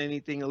not doing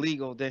anything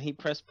illegal. Then he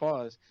pressed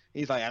pause.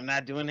 He's like, I'm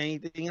not doing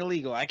anything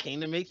illegal. I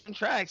came to make some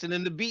tracks. And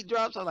then the beat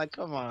drops. I'm like,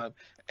 come on.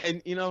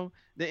 And,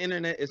 the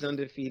internet is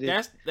undefeated.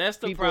 That's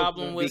the People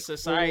problem with be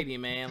society,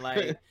 cool. man.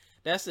 Like,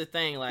 that's the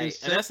thing. Like,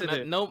 and that's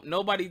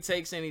nobody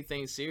takes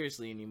anything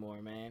seriously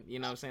anymore, man. You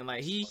know what I'm saying?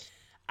 Like,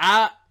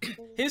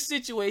 his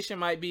situation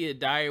might be a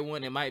dire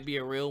one. It might be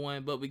a real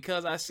one. But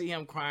because I see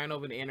him crying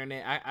over the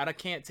internet, I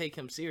can't take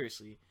him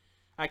seriously.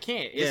 I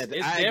can't. It's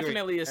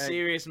definitely a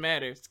serious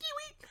matter.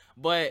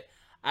 But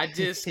I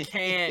just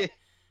can't.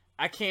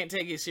 I can't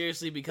take it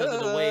seriously because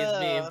of the way it's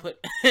being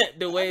put.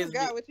 The way it's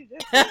what you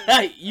just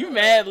said. you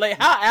mad? Like,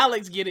 how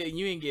Alex get it and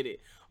you didn't get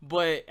it?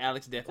 But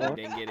Alex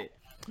definitely didn't get it.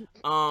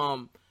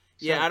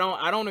 Yeah,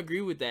 I don't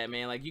agree with that,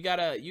 man. Like, you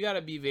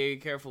gotta be very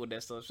careful with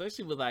that stuff,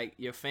 especially with like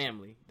your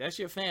family. That's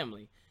your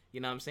family. You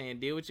know what I'm saying?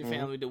 Deal with your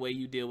family the way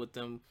you deal with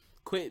them.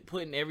 Quit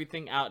putting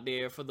everything out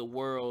there for the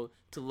world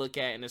to look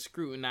at and to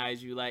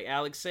scrutinize you. Like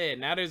Alex said,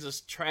 now there's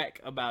a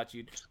track about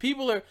you.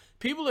 People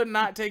are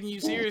not taking you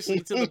seriously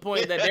to the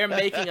point that they're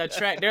making a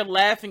track. They're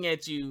laughing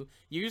at you.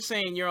 You're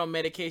saying you're on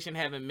medication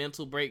having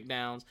mental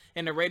breakdowns,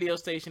 and the radio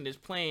station is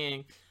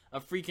playing a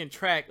freaking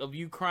track of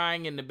you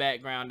crying in the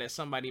background that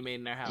somebody made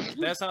in their house.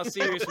 That's how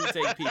serious we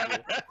take people.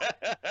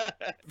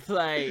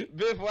 Like,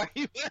 Biff, why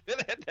you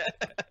laughing at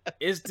that?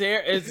 It's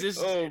just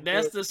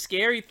that's the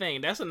scary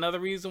thing. That's another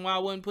reason why I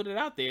wouldn't put it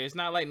out there. It's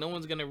not like no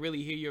one's gonna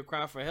really hear your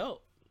cry for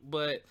help.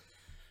 But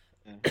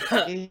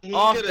he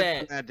off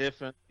that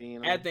different,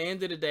 at the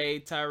end of the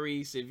day,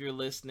 Tyrese, if you're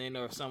listening,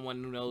 or if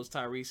someone who knows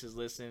Tyrese is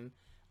listening,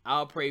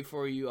 I'll pray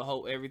for you. I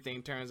hope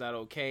everything turns out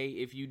okay.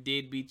 If you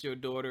did beat your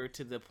daughter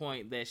to the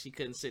point that she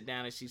couldn't sit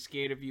down and she's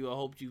scared of you, I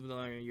hope you've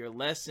learned your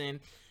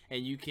lesson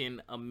and you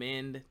can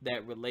amend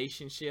that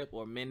relationship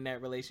or mend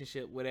that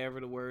relationship, whatever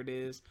the word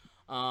is,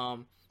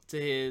 to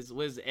his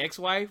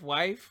ex-wife,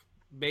 wife,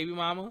 baby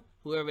mama,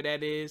 whoever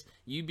that is.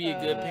 You be a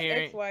good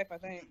parent. Ex-wife, I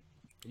think.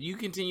 You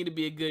continue to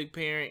be a good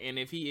parent, and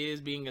if he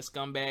is being a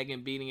scumbag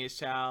and beating his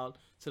child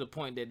to the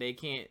point that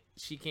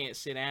she can't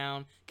sit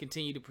down,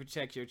 continue to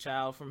protect your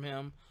child from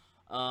him.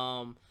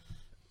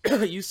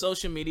 You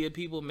social media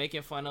people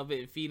making fun of it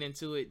and feed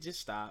into it, just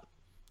stop.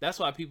 That's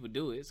why people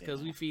do it. It's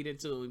because we feed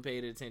into it, we pay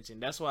attention.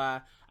 That's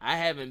why I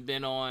haven't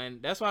been on.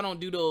 That's why I don't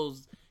do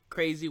those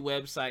crazy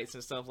websites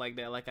and stuff like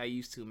that like I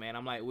used to, man.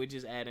 I'm like, we're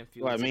just adding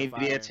fuel to the fire.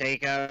 Media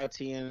Takeout,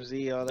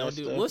 TMZ, all that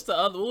stuff. What's the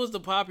other? What was the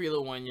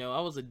popular one, yo?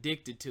 I was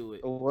addicted to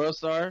it. World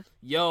Star?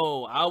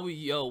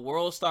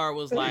 World Star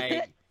was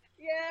like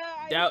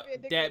yeah,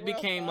 that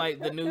became like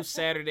the new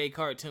Saturday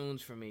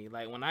cartoons for me.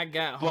 Like when I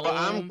got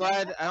home.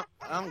 But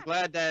I'm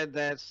glad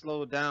that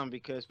slowed down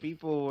because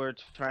people were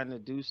trying to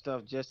do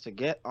stuff just to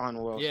get on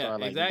World Star,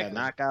 like the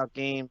knockout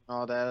game,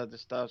 all that other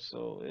stuff.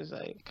 So it's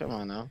like, come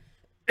on now.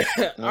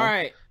 All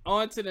right,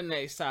 on to the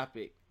next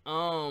topic.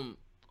 I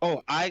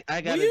gotta.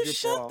 Will you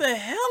shut the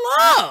hell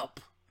up?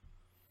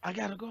 I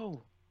gotta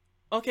go.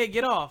 Okay,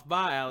 get off.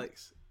 Bye,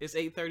 Alex. It's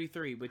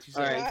 8:33, but you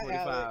said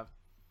 8:45.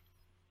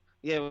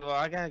 Yeah, well,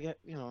 I gotta get.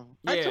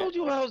 I told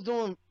you what I was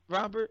doing,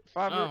 Robert.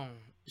 Faber.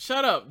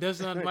 Shut up. That's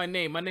not my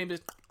name. My name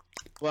is.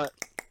 What?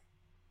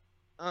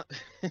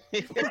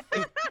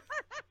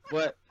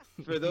 But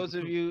for those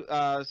of you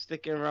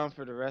sticking around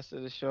for the rest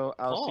of the show,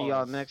 I'll see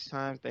y'all next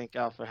time. Thank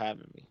y'all for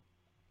having me.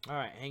 All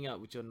right, hang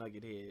up with your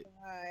nugget head.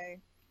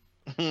 Bye.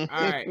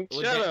 All right,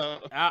 shut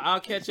up.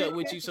 I'll catch up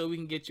with you so we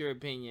can get your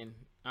opinion.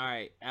 All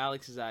right,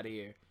 Alex is out of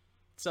here.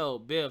 So,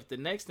 Biff, the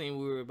next thing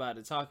we were about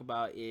to talk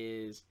about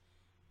is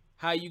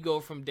how you go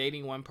from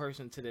dating one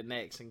person to the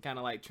next and kind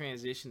of like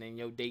transitioning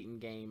your dating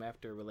game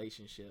after a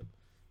relationship.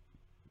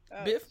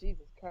 Oh, Biff,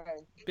 Jesus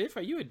Christ. Biff,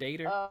 are you a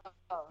dater?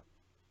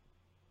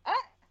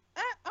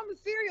 a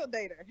serial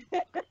dater.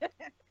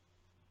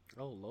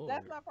 Oh Lord.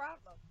 That's my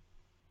problem.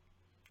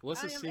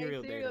 What's I a am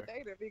serial a serial dater?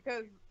 dater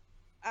because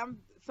I'm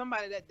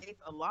somebody that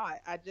dates a lot.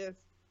 I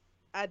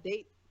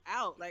date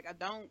out. Like I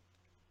don't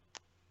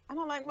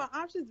like my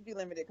options to be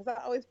limited because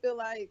I always feel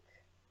like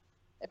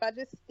if I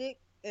just stick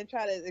and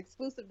try to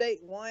exclusive date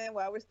one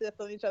while we're still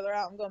filling each other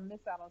out, I'm gonna miss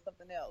out on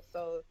something else.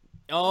 So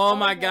Oh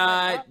my always have that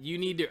God. option. You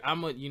need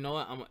to you know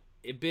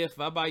what? Biff, if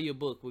I buy you a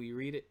book, will you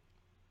read it?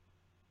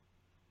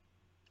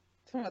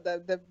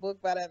 The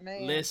book by that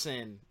man.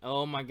 Listen.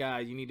 Oh my God,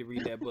 you need to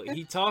read that book.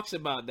 He talks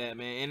about that,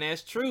 man, and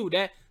that's true.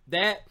 That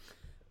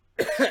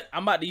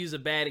I'm about to use a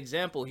bad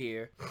example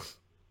here,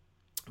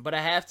 but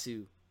I have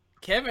to.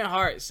 Kevin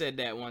Hart said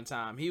that one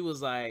time. He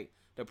was like,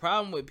 the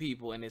problem with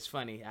people, and it's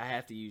funny, I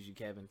have to use you,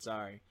 Kevin,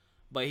 sorry.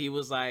 But he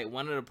was like,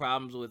 one of the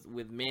problems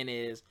with men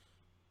is,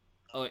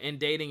 or in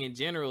dating in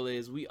general,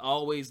 is we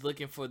always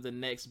looking for the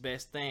next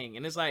best thing.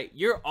 And it's like,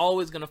 you're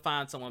always going to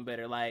find someone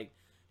better. Like,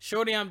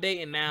 Shorty I'm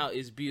dating now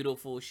is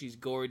beautiful. She's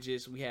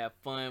gorgeous. We have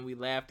fun. We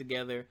laugh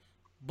together.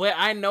 But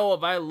I know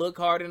if I look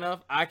hard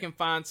enough, I can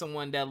find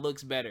someone that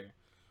looks better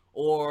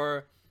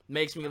or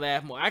makes me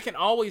laugh more. I can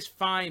always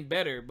find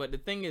better. But the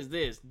thing is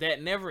this,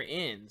 that never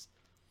ends.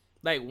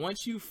 Like,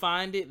 once you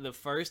find it the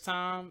first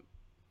time,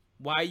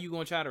 why are you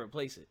going to try to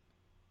replace it?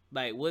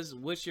 Like,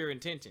 what's your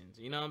intentions?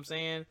 You know what I'm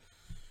saying?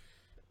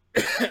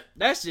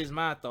 That's just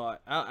my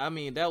thought. I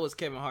mean, that was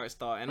Kevin Hart's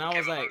thought, and I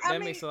was like, I that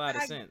mean, makes a lot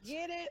of I sense.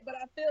 get it, but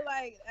I feel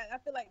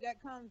like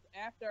that comes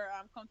after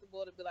I'm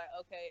comfortable to be like,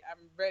 okay, I'm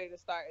ready to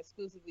start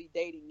exclusively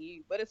dating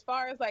you. But as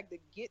far as like the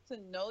get to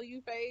know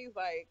you phase,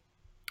 like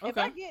if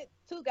I Okay. get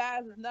two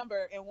guys'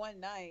 number in one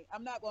night,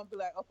 I'm not going to be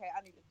like, okay,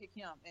 I need to pick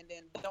him and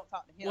then don't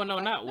talk to him. Well, no,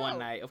 Like, not one no,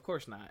 night. Of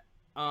course not.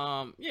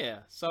 Yeah.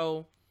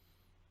 So,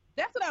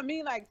 that's what I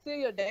mean. Like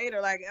serial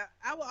dater. Like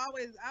I'll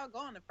go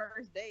on the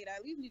first date. I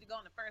at least need to go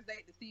on the first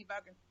date to see if I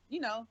can,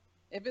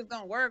 if it's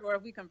gonna work or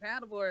if we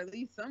compatible or at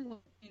least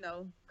somewhat,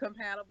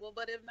 compatible.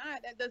 But if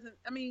not, that doesn't.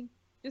 I mean,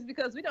 just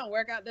because we don't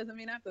work out doesn't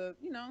mean I have to.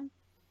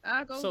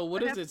 I go. so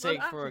what I does have it other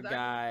take for a options. I go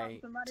talk to guy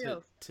somebody to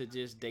else. to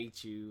just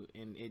date you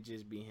and it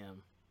just be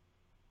him?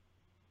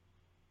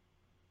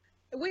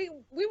 We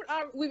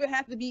would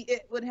have to be.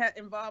 It would have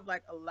involved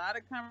like a lot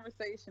of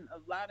conversation,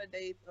 a lot of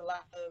dates, a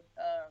lot of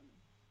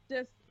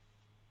just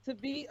to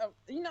be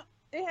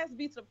it has to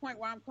be to the point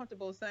where I'm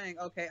comfortable saying,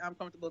 okay, I'm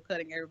comfortable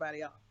cutting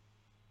everybody off.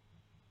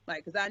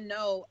 Like, because I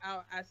know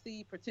I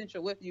see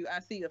potential with you. I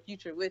see a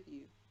future with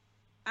you.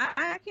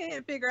 I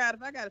can't figure out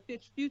if I got a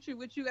future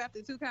with you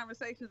after two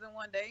conversations in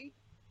one day.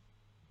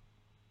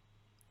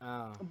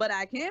 Oh, But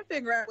I can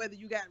figure out whether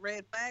you got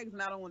red flags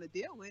and I don't want to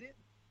deal with it.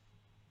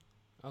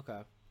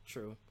 okay,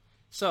 true.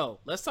 So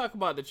let's talk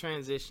about the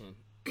transition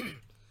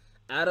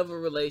out of a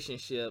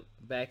relationship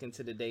back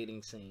into the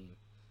dating scene.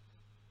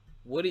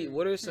 What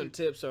are some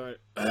tips or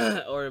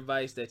or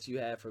advice that you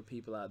have for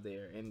people out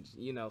there? And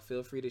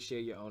feel free to share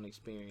your own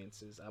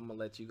experiences. I'm gonna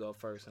let you go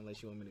first,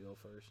 unless you want me to go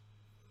first.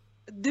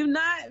 Do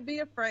not be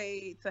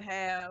afraid to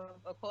have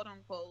a quote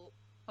unquote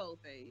hoe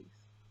phase.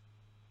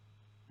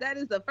 That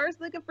is the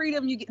first lick of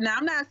freedom you get. Now,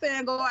 I'm not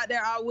saying go out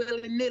there all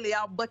willy nilly,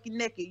 all bucky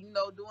naked,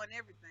 doing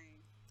everything.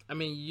 I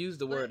mean, you use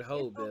the But word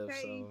hoe, it's Biv,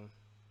 okay. so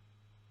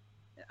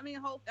I mean,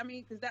 hope. I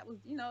mean, because that was,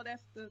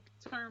 that's the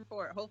term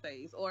for it, whole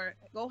phase, or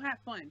go have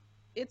fun.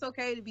 It's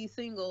okay to be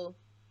single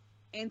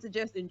and to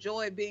just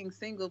enjoy being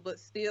single, but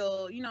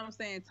still, what I'm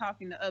saying,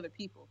 talking to other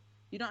people.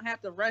 You don't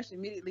have to rush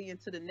immediately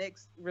into the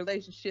next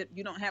relationship.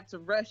 You don't have to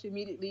rush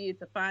immediately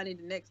into finding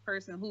the next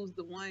person who's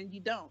the one. You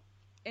don't.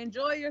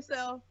 Enjoy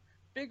yourself.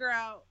 Figure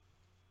out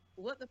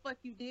what the fuck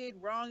you did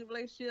wrong in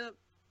relationship,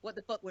 what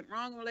the fuck went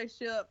wrong in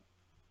relationship,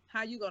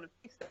 how you gonna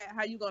fix that,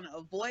 how you gonna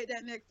avoid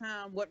that next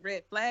time, what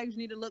red flags you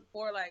need to look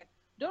for. Like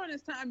during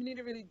this time, you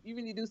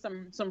really do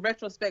some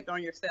retrospect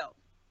on yourself.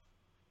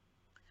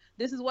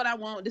 This is what I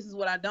want. This is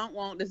what I don't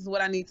want. This is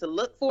what I need to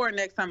look for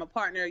next time a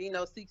partner,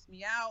 seeks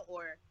me out,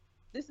 or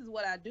this is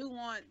what I do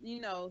want.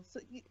 So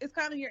it's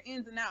kind of your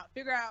ins and outs.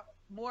 Figure out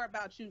more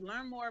about you,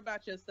 learn more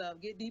about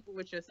yourself, get deeper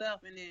with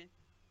yourself, and then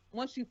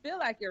once you feel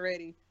like you're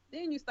ready,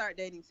 then you start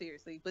dating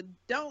seriously. But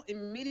don't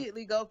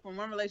immediately go from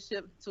one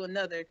relationship to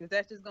another because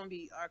that's just gonna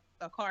be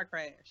a car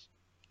crash.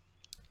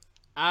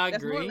 I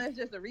That's more or agree. less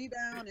just a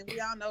rebound, and we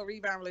all know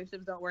rebound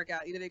relationships don't work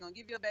out. Either they're gonna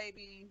give you a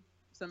baby,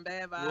 some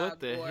bad What vibes,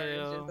 the or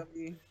it's just hell? gonna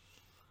be.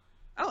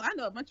 Oh, I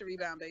know a bunch of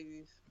rebound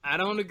babies. I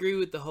don't agree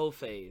with the whole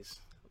phase,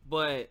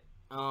 but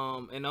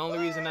and the only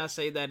reason I What?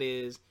 say that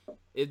is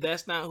if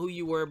that's not who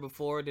you were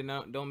before, then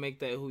don't make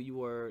that who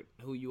you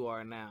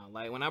are now.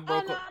 Like when I Oh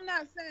broke no, up, I'm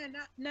not saying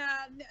not.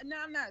 No,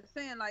 I'm not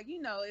saying like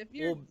well, if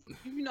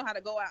you know how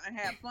to go out and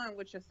have fun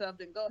with yourself,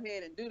 then go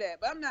ahead and do that.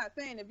 But I'm not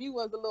saying if you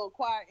was a little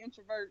quiet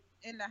introvert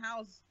in the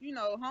house,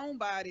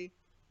 homebody,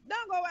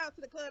 don't go out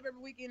to the club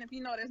every weekend if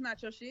you know that's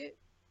not your shit.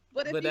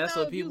 But but that's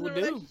what if you was people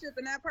in a do. relationship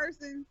and that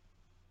person,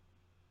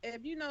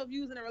 if you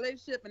was in a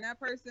relationship and that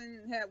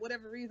person had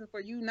whatever reason for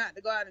you not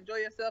to go out and enjoy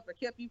yourself or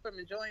kept you from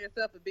enjoying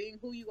yourself or being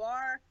who you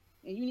are,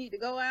 and you need to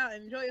go out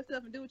and enjoy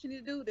yourself and do what you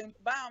need to do, then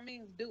by all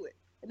means do it.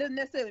 It doesn't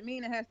necessarily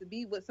mean it has to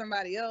be with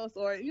somebody else,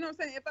 or you know what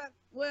I'm saying. If I,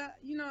 well,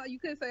 you know, you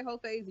couldn't say whole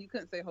phase, you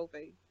couldn't say whole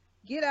phase.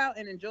 Get out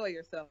and enjoy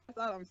yourself. That's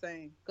all I'm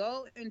saying.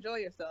 Go enjoy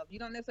yourself. You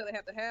don't necessarily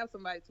have to have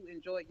somebody to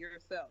enjoy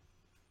yourself.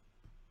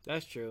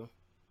 That's true.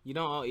 You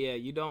don't. Yeah,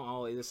 you don't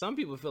always. Some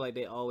people feel like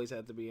they always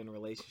have to be in a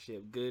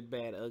relationship, good,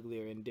 bad,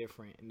 ugly, or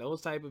indifferent. And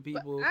those type of But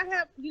people. I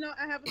have, you know,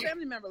 I have a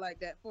family member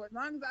like that. For as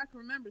long as I can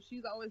remember,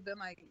 she's always been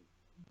like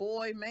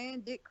boy,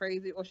 man, dick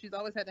crazy, or she's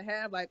always had to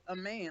have like a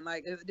man.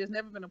 Like there's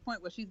never been a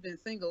point where she's been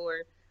single,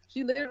 or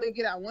she literally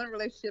get out one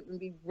relationship and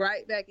be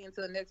right back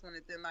into the next one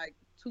within like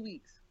 2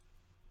 weeks.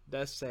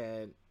 That's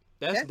sad.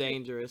 That's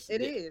dangerous.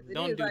 It is. It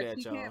Don't is. do Like, that,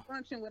 she y'all. can't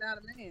function without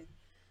a man.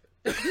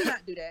 Do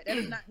not do that. That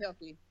is not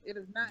healthy. It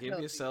is not Give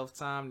healthy. yourself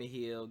time to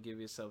heal. Give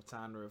yourself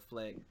time to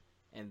reflect,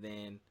 and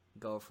then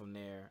go from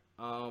there.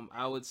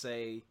 I would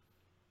say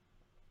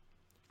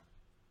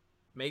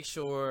make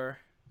sure.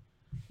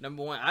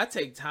 Number one, I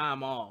take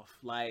time off,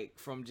 like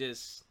from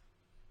just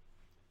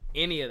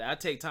any of that. I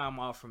take time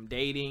off from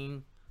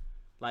dating.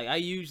 Like I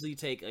usually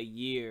take a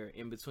year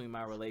in between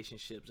my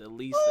relationships, at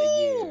least a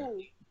year,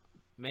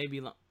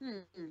 maybe long.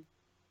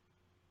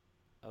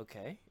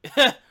 Okay.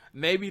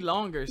 Maybe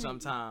longer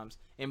sometimes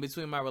in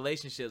between my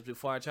relationships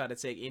before I try to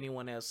take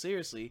anyone else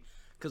seriously.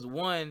 Because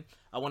one,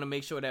 I want to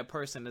make sure that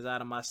person is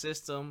out of my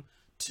system.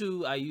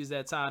 Two, I use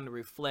that time to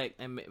reflect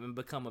and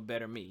become a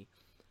better me.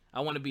 I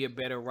want to be a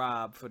better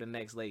Rob for the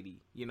next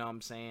lady. You know what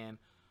I'm saying?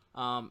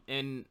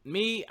 And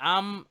me,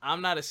 I'm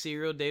not a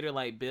serial dater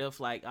like Biff.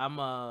 Like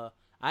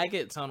I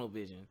get tunnel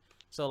vision.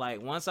 So like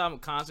once I'm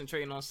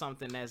concentrating on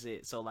something, that's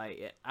it. So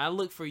like I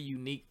look for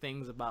unique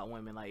things about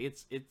women. Like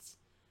it's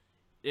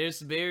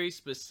there's very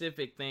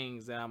specific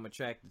things that I'm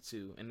attracted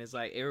to, and it's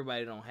like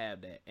everybody don't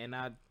have that. And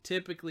I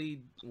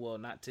typically, well,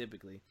 not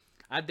typically,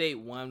 I date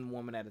one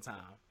woman at a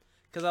time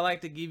because I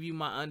like to give you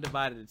my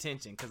undivided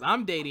attention. Because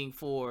I'm dating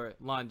for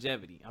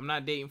longevity. I'm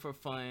not dating for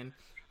fun.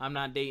 I'm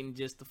not dating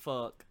just to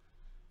fuck.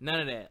 None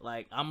of that.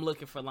 Like I'm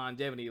looking for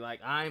longevity. Like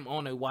I'm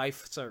on a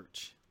wife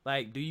search.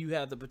 Like, do you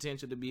have the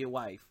potential to be a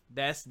wife?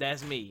 That's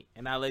me,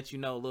 and I let you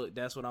know. Look,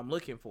 that's what I'm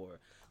looking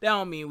for. That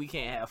don't mean we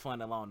can't have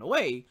fun along the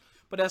way.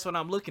 But that's what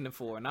I'm looking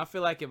for. And I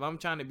feel like if I'm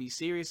trying to be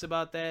serious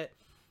about that,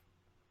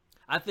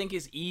 I think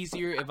it's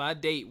easier if I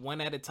date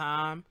one at a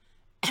time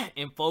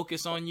and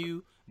focus on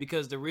you,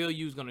 because the real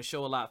you is going to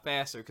show a lot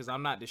faster because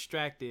I'm not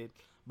distracted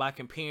by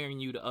comparing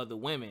you to other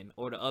women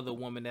or the other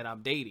woman that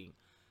I'm dating.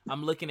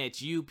 I'm looking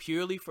at you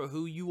purely for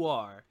who you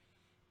are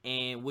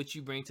and what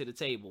you bring to the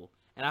table.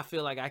 And I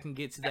feel like I can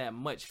get to that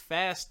much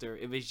faster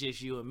if it's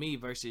just you and me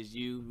versus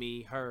you,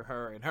 me,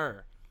 her, and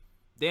her.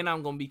 Then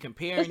I'm going to be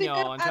comparing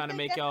y'all and trying to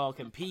make y'all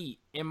compete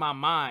in my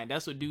mind.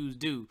 That's what dudes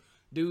do.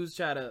 Dudes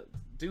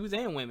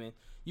and women,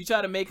 you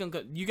try to make them,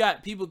 you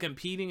got people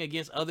competing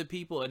against other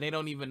people and they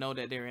don't even know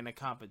that they're in a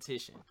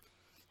competition.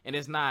 And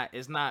it's not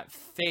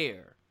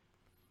fair.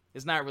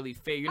 It's not really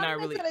fair. You're not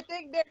really. I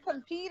think they're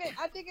competing.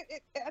 I think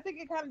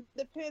it kind of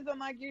depends on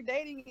like your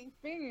dating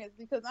experience,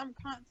 because I'm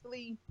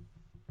constantly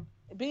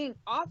being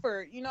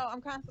offered, you know,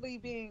 I'm constantly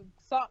being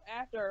sought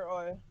after,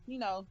 or, you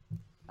know,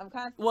 I'm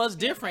constantly. Well, it's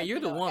different. You're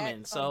the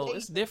woman, so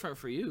it's different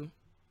for you.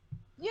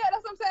 Yeah,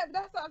 that's what I'm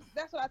saying.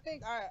 That's what I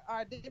think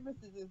our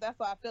differences is. That's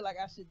why I feel like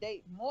I should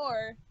date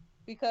more,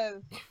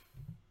 because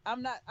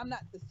I'm not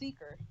the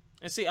seeker.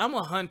 And see, I'm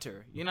a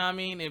hunter. You know what I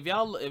mean? If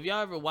y'all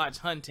ever watch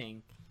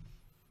hunting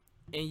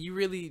and you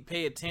really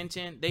pay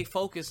attention, they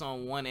focus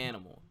on one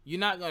animal. You're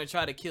not going to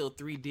try to kill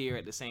 3 deer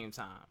at the same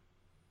time.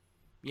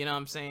 You know what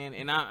I'm saying?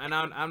 And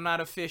I'm not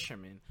a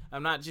fisherman.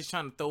 I'm not just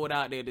trying to throw it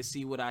out there to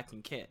see what I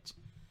can catch.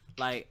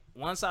 Like,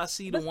 once I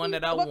see the one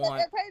that I want.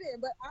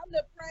 But I'm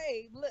the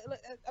prey.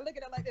 I look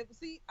at it like that.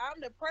 See,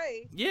 I'm the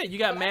prey. Yeah, you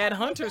got mad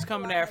hunters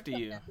coming after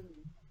you.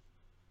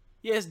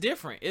 Yeah, it's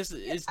different. It's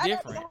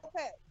different.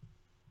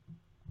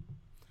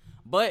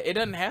 But it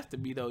doesn't have to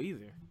be though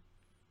either.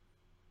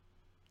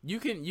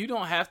 You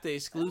don't have to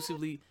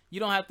exclusively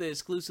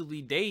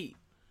date.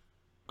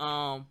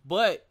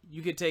 But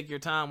you could take your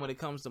time when it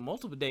comes to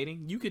multiple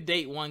dating. You could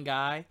date one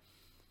guy.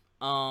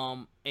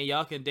 And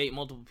y'all can date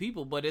multiple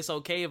people, but it's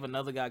okay if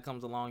another guy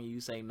comes along and you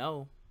say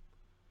no.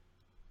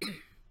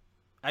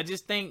 I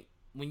just think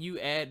when you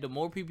add, the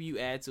more people you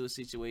add to a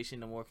situation,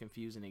 the more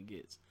confusing it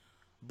gets.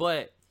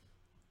 But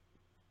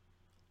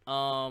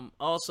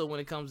also when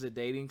it comes to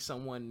dating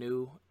someone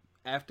new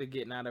after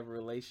getting out of a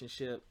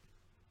relationship,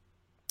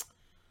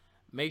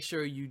 make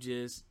sure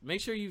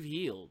you've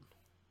healed.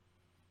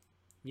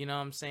 You know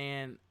what I'm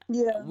saying?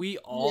 Yeah. We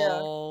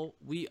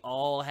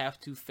all have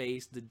to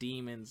face the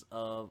demons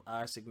of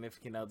our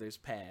significant other's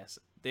past.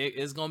 There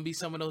is going to be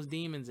some of those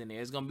demons in there.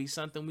 There's going to be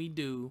something we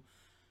do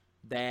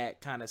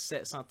that kind of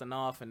set something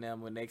off in them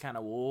when they kind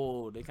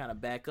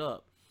of back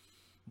up.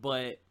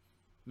 But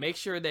make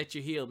sure that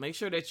you're healed. Make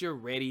sure that you're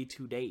ready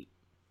to date.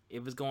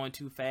 If it's going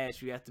too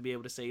fast, you have to be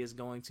able to say it's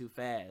going too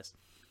fast.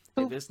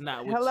 If it's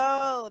not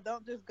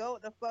don't just go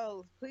with the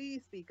flows.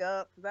 Please speak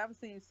up, because I've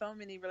seen so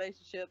many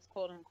relationships,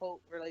 quote unquote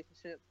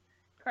relationships,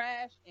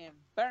 crash and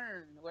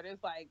burn. Where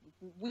it's like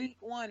week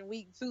 1,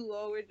 week 2,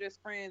 oh, we're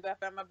just friends. I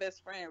found my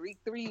best friend. Week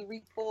 3,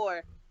 week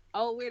 4,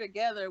 oh, we're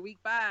together. Week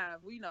 5,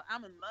 we know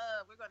I'm in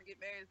love. We're gonna get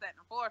married, that and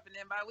the fourth. And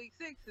then by week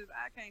 6 is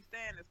I can't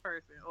stand this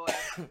person. Or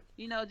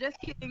just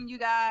kidding, you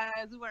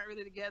guys. We weren't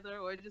really together,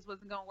 or it just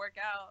wasn't gonna work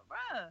out,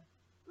 bruh.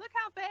 Look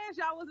how fast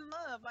y'all was in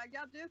love. Like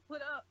y'all just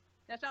put up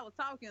that y'all was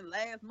talking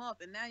last month,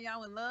 and now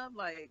y'all in love.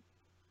 Like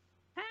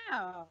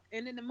how?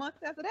 And then the month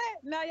after that,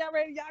 now y'all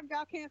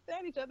can't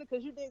stand each other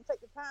because you didn't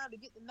take the time to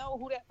get to know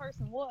who that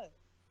person was.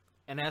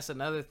 And that's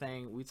another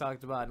thing we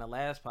talked about in the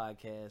last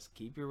podcast.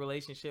 Keep your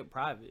relationship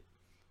private.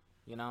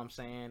 You know what I'm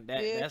saying?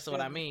 That's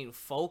what I mean.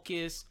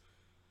 Focus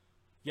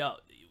on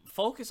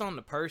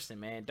the person,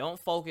 man. Don't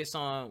focus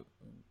on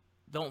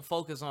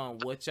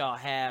what y'all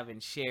have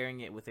and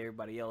sharing it with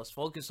everybody else.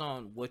 Focus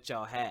on what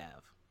y'all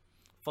have.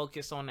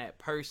 Focus on that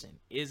person.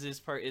 Is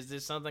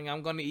this something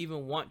I'm going to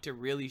even want to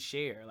really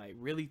share? Like,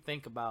 really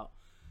think about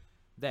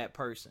that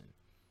person.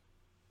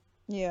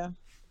 Yeah.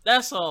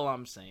 That's all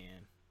I'm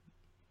saying.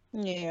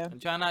 Yeah. I'm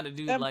trying not to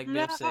do like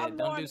Biff said.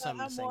 Don't do some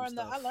of the same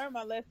stuff. I learned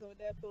my lesson with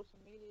that social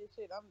media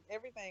shit.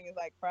 Everything is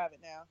like private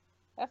now.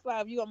 That's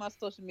why if you on my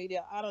social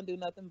media, I don't do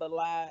nothing but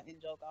lie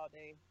and joke all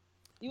day.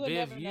 You would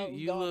Biff, never know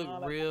you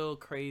look real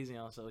crazy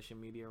on social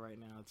media right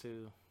now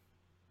too.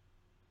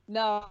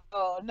 No,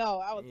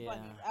 I was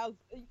funny.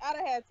 I'd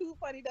have had 2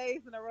 funny days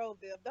in a row,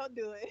 Biff. Don't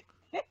do it.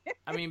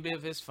 I mean,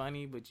 Biff, it's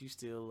funny, but you're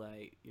still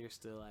like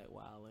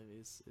wow,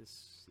 it's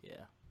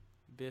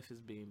Biff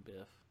is being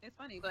Biff. It's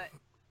funny, but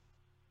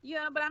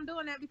but I'm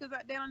doing that because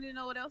they don't even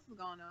know what else is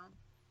going on.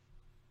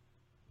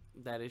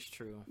 That is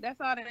true. That's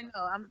all they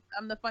know.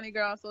 I'm the funny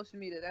girl on social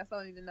media. That's all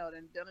they need to know.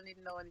 They don't need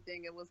to know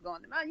anything of what's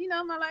going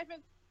on. My life has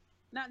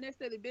not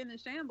necessarily been in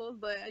shambles,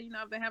 but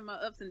I've been having my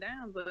ups and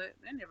downs, but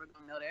they're never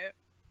gonna know that.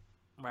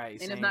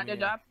 Right. And it's not their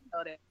job to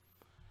know that.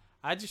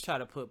 I just try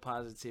to put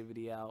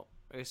positivity out.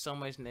 There's so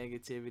much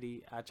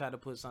negativity. I try to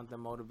put something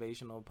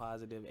motivational,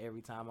 positive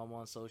every time I'm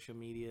on social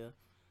media.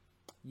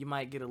 You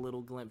might get a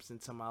little glimpse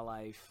into my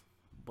life,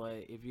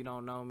 but if you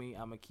don't know me,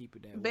 I'm gonna keep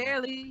it that way.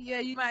 Barely. Yeah,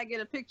 you might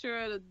get a picture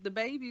of the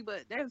baby,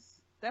 but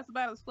that's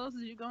about as close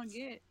as you're gonna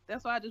get.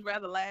 That's why I just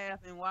rather laugh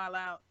and wild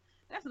out.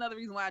 That's another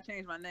reason why I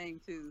changed my name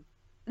too.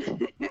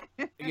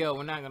 Yo,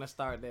 we're not gonna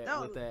start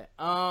that with that.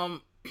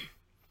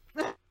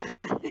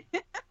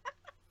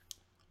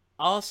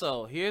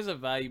 Also, here's a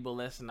valuable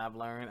lesson I've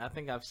learned. I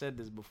think I've said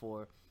this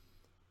before.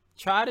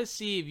 Try to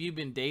see if you've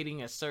been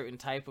dating a certain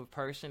type of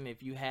person.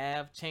 If you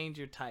have, change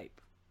your type.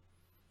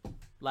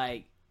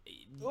 Like,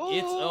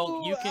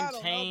 you can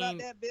change. Know about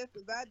that, Biff,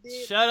 'cause I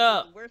did. Shut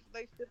up. The worst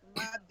relationship in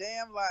my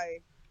damn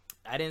life.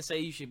 I didn't say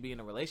you should be in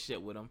a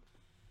relationship with them.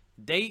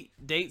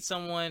 Date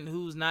someone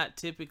who's not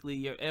typically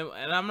your,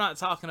 and I'm not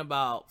talking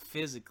about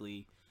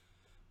physically,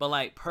 but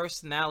like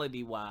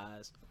personality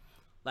wise.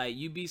 Like,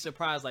 you'd be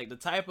surprised. Like,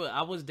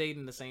 I was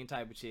dating the same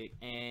type of chick,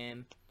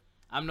 and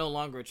I'm no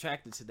longer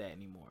attracted to that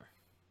anymore.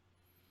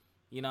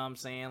 You know what I'm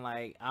saying?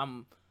 Like,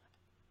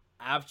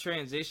 I've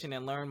transitioned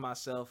and learned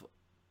myself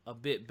a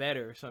bit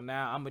better, so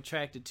now I'm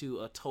attracted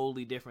to a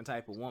totally different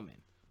type of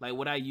woman. Like,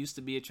 what I used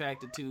to be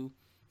attracted to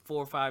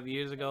 4 or 5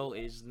 years ago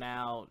is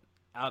now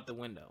out the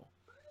window.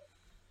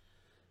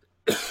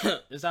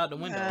 It's out the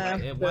window.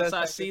 Like, once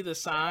I see the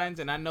signs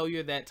and I know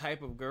you're that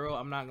type of girl,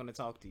 I'm not going to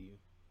talk to you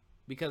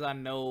because I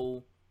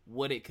know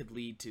what it could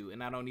lead to,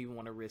 and I don't even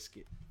want to risk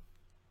it.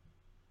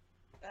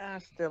 I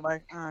feel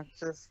like I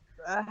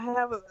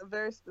have a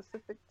very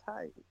specific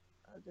type.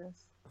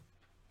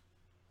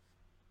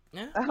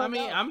 Yeah, I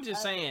mean, I'm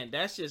just saying,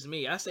 that's just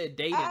me. I said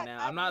dating now.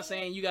 I'm not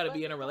saying you got to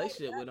be in a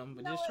relationship with them,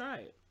 but just try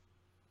it.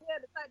 Yeah,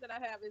 the type that I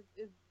have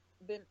is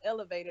been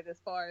elevated as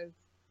far as,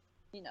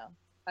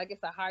 I guess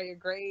a higher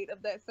grade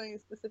of that same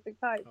specific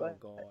type. Oh,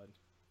 God.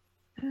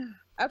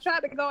 I tried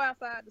to go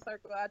outside the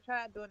circle. I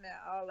tried doing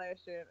that all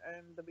last year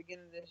and the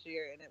beginning of this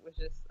year, and it was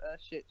just a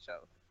shit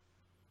show.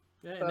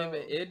 Yeah, so, and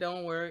if it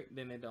don't work,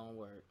 then it don't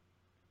work.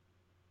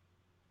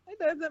 It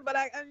doesn't, but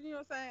I you know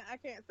what I'm saying? I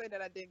can't say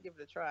that I didn't give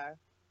it a try.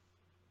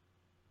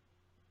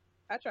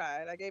 I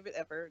tried. I gave it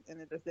effort, and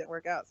it just didn't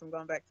work out. So I'm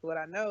going back to what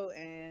I know,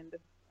 and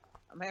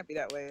I'm happy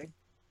that way.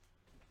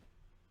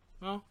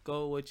 Well,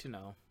 go with what you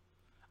know.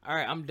 All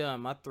right, I'm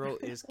done. My throat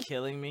is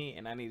killing me,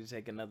 and I need to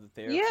take another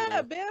therapy.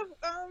 Yeah, Biff.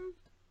 Are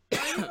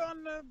you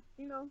going to,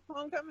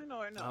 homecoming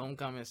or no?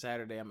 Homecoming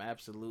Saturday. I'm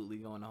absolutely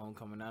going to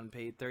homecoming. I done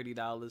paid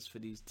 $30 for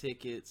these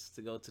tickets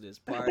to go to this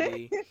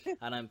party.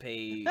 I done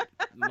paid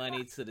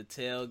money to the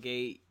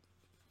tailgate.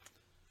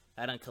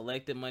 I done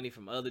collected money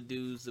from other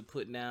dudes to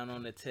put down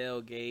on the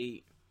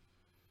tailgate.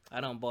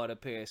 I done bought a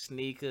pair of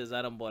sneakers.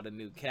 I done bought a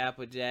new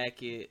Kappa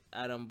jacket.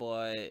 I done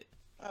bought...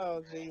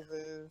 Oh,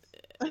 Jesus.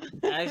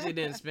 I actually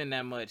didn't spend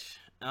that much.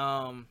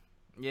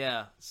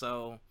 Yeah,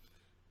 so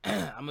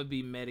I'm going to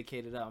be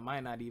medicated out. I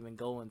might not even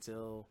go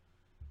until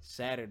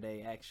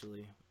Saturday,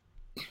 actually.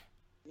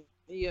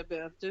 Yeah,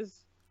 Beth,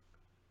 just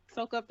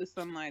soak up the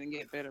sunlight and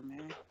get better,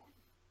 man.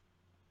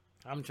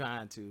 I'm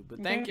trying to.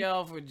 But thank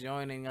y'all for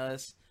joining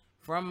us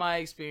From My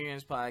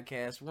Experience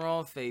Podcast. We're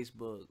on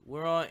Facebook.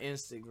 We're on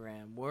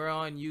Instagram. We're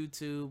on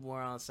YouTube.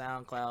 We're on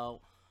SoundCloud.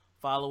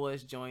 Follow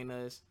us. Join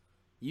us.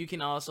 You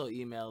can also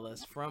email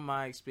us from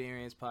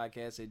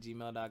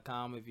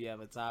myexperiencepodcast@gmail.com if you have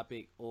a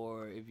topic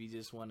or if you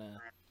just want to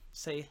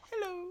say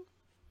hello.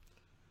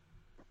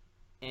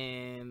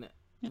 And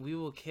we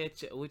will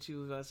catch what you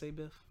was about to say,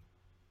 Biff.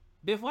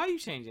 Biff, why you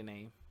change your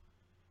name?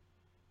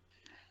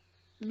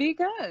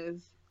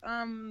 Because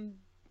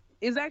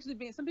it's actually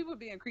being, some people are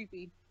being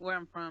creepy where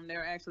I'm from.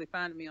 They're actually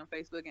finding me on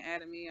Facebook and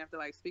adding me after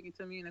like speaking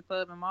to me in the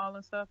club and mall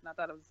and stuff. And I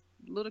thought it was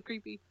a little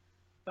creepy,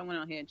 so I went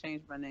on here and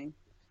changed my name.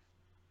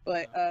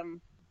 But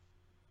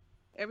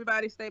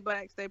everybody stay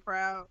black, stay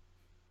proud,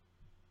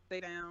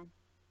 stay down,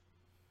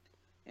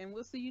 and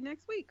we'll see you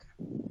next week.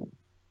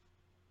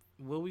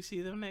 Will we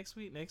see them next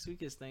week? Next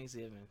week is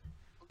Thanksgiving.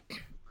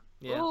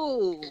 Yeah.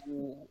 Ooh.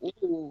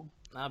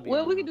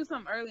 Well, we could do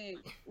something early.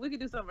 We could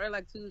do something early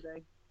like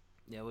Tuesday.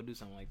 Yeah, we'll do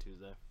something like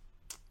Tuesday.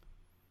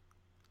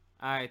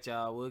 All right,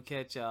 y'all. We'll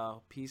catch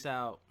y'all. Peace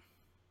out.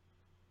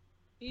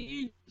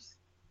 Peace.